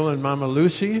Daniel and Mama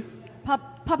Lucy.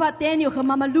 Papa Daniel 和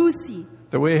妈妈 Lucy，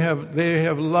 The way they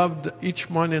have loved each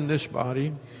one in this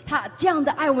body. 他这样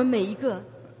的爱我们每一个。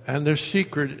 And their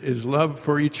secret is love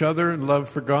for each other and love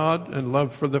for God and love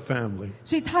for the family.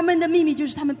 所以他们的秘密就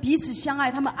是他们彼此相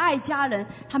爱，他们爱家人，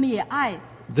他们也爱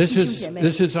弟 This 兄 is, 姐妹。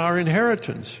 this is our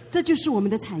inheritance. 这就是我们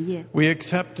的产业， We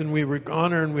accept and we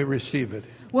honor and we receive it.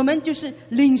 我们就是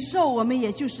领受，我们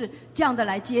也就是这样的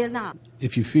来接纳。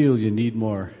 If you feel you need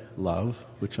more love,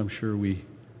 which I'm sure we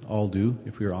all do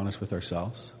if we're honest with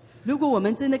ourselves, 如果我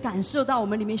们真的感受到我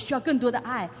们里面需要更多的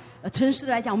爱，诚实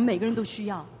的来讲，我们每个人都需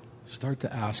要。 start to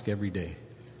ask every day,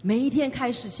 每一天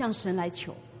开始向神来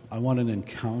求， I want an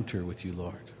encounter with you,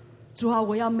 Lord. 主啊，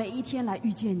我要每一天来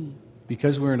遇见你。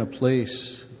 Because we're in a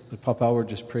place that Papa Howard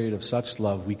just prayed of such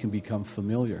love, we can become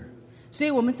familiar. 所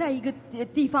以我们在一个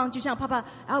地方，就像爸爸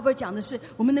Albert 讲的是，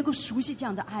我们能够熟悉这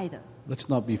样的爱的。 Let's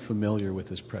not be familiar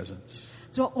with his presence.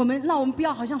 主，让我们不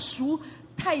要好像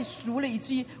太熟了，以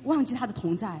至于忘记他的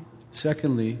同在。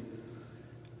 Secondly,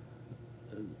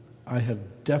 I have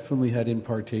definitely had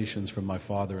impartations from my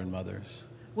father and mothers.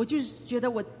 我就是觉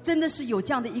得我真的是有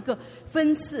这样的一个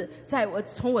分次，在我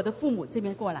从我的父母这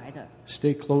边过来的，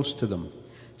 Stay close to them.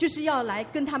 就是要来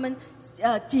跟他们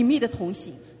紧密的同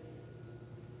行。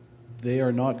 They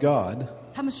are not God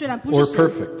他们虽然不 or 是神，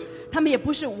 perfect, 他们也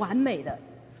不是完美的，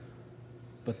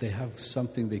 but they have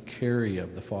something they carry of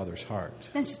the Father's heart.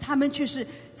 但是他们却是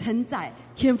承载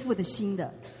天父的心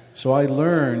的。 So I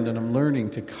learned and I'm learning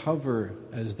to cover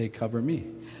as they cover me.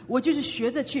 我就是学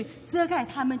着去遮盖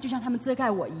他们，就像他们遮盖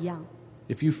我一样。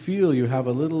 If you feel you have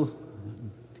a little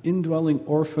indwelling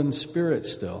orphan spirit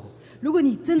still, 如果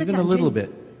你真的 Even 感 a little 觉 bit.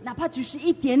 哪怕只是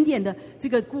一点点的这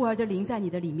个孤儿的灵在你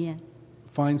的里面，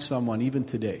 find someone even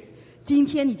today. 今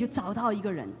天你就找到一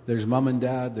个人， There's Mom and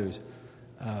Dad, there's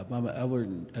Mama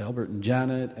Albert and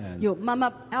Janet, and 有妈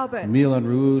妈 Albert、 Emil and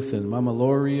Ruth, and Mama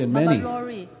Lori, and 妈妈 many.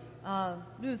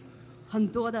 Lori、Ruth， 很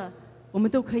多的，我们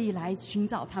都可以来寻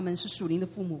找他们是属灵的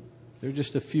父母。 There are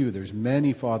just a few. There's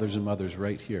many fathers and mothers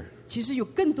right here. 其实有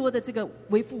更多的这个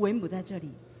为父为母在这里，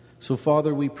 So,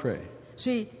 Father, we pray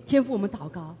所以天父我们祷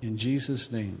告， in Jesus'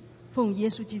 name, 奉耶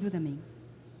稣基督的名，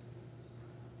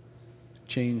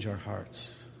 change our hearts.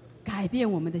 改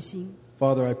变我们的心。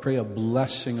 Father, I pray a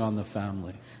blessing on the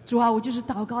family, 主啊，我就是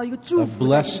祷告一个祝 a 福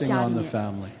在这个 blessing 家 on 里 the 面，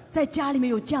 family. 在家里面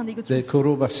有这样的一个祝 De 福。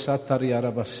 korobasatari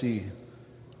arabasi.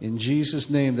 In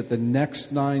Jesus' name, that the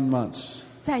next 9 months,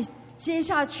 在接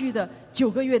下去的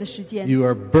9个月的时间， you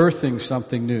are birthing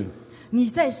something new. 你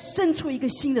在生出一个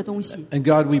新的东西。 And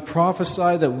God, we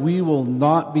prophesy that we will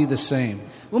not be the same.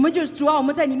 我们就主啊，我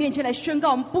们在你面前来宣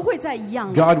告，我们不会再一样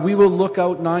了。 God, we will look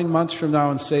out 9 months from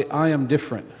now and say, I am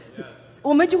different.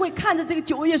 我们就会看着这个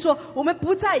9个月说，我们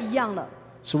不再一样了。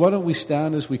 So why don't we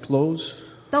stand as we close?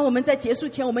 当我们在结束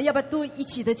前，我们要不要都一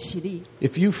起的起立？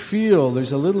 If you feel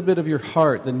there's a little bit of your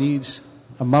heart that needs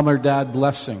a mom or dad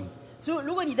blessing, 所以，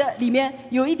如果你的里面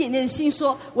有一点点心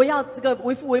说，我要这个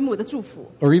为父为母的祝福，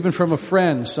 or even from a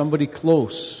friend, somebody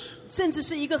close, 甚至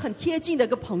是一个很贴近的一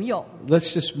个朋友，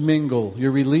 let's just mingle.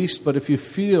 You're released, but if you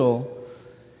feel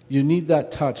you need that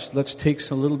touch, let's take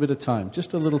a little bit of time,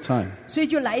 just a little time. 所以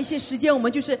就来一些时间，我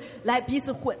们就是来彼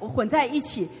此混在一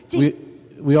起。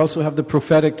we also have the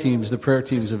prophetic teams, the prayer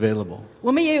teams available.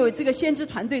 我们也有这个先知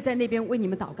团队在那边为你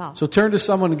们祷告。 So turn to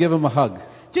someone and give them a hug.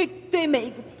 所以对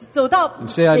每走到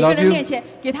say, "I 每个 love 人 you." 面前，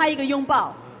给他一个拥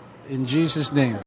抱。 In Jesus' name.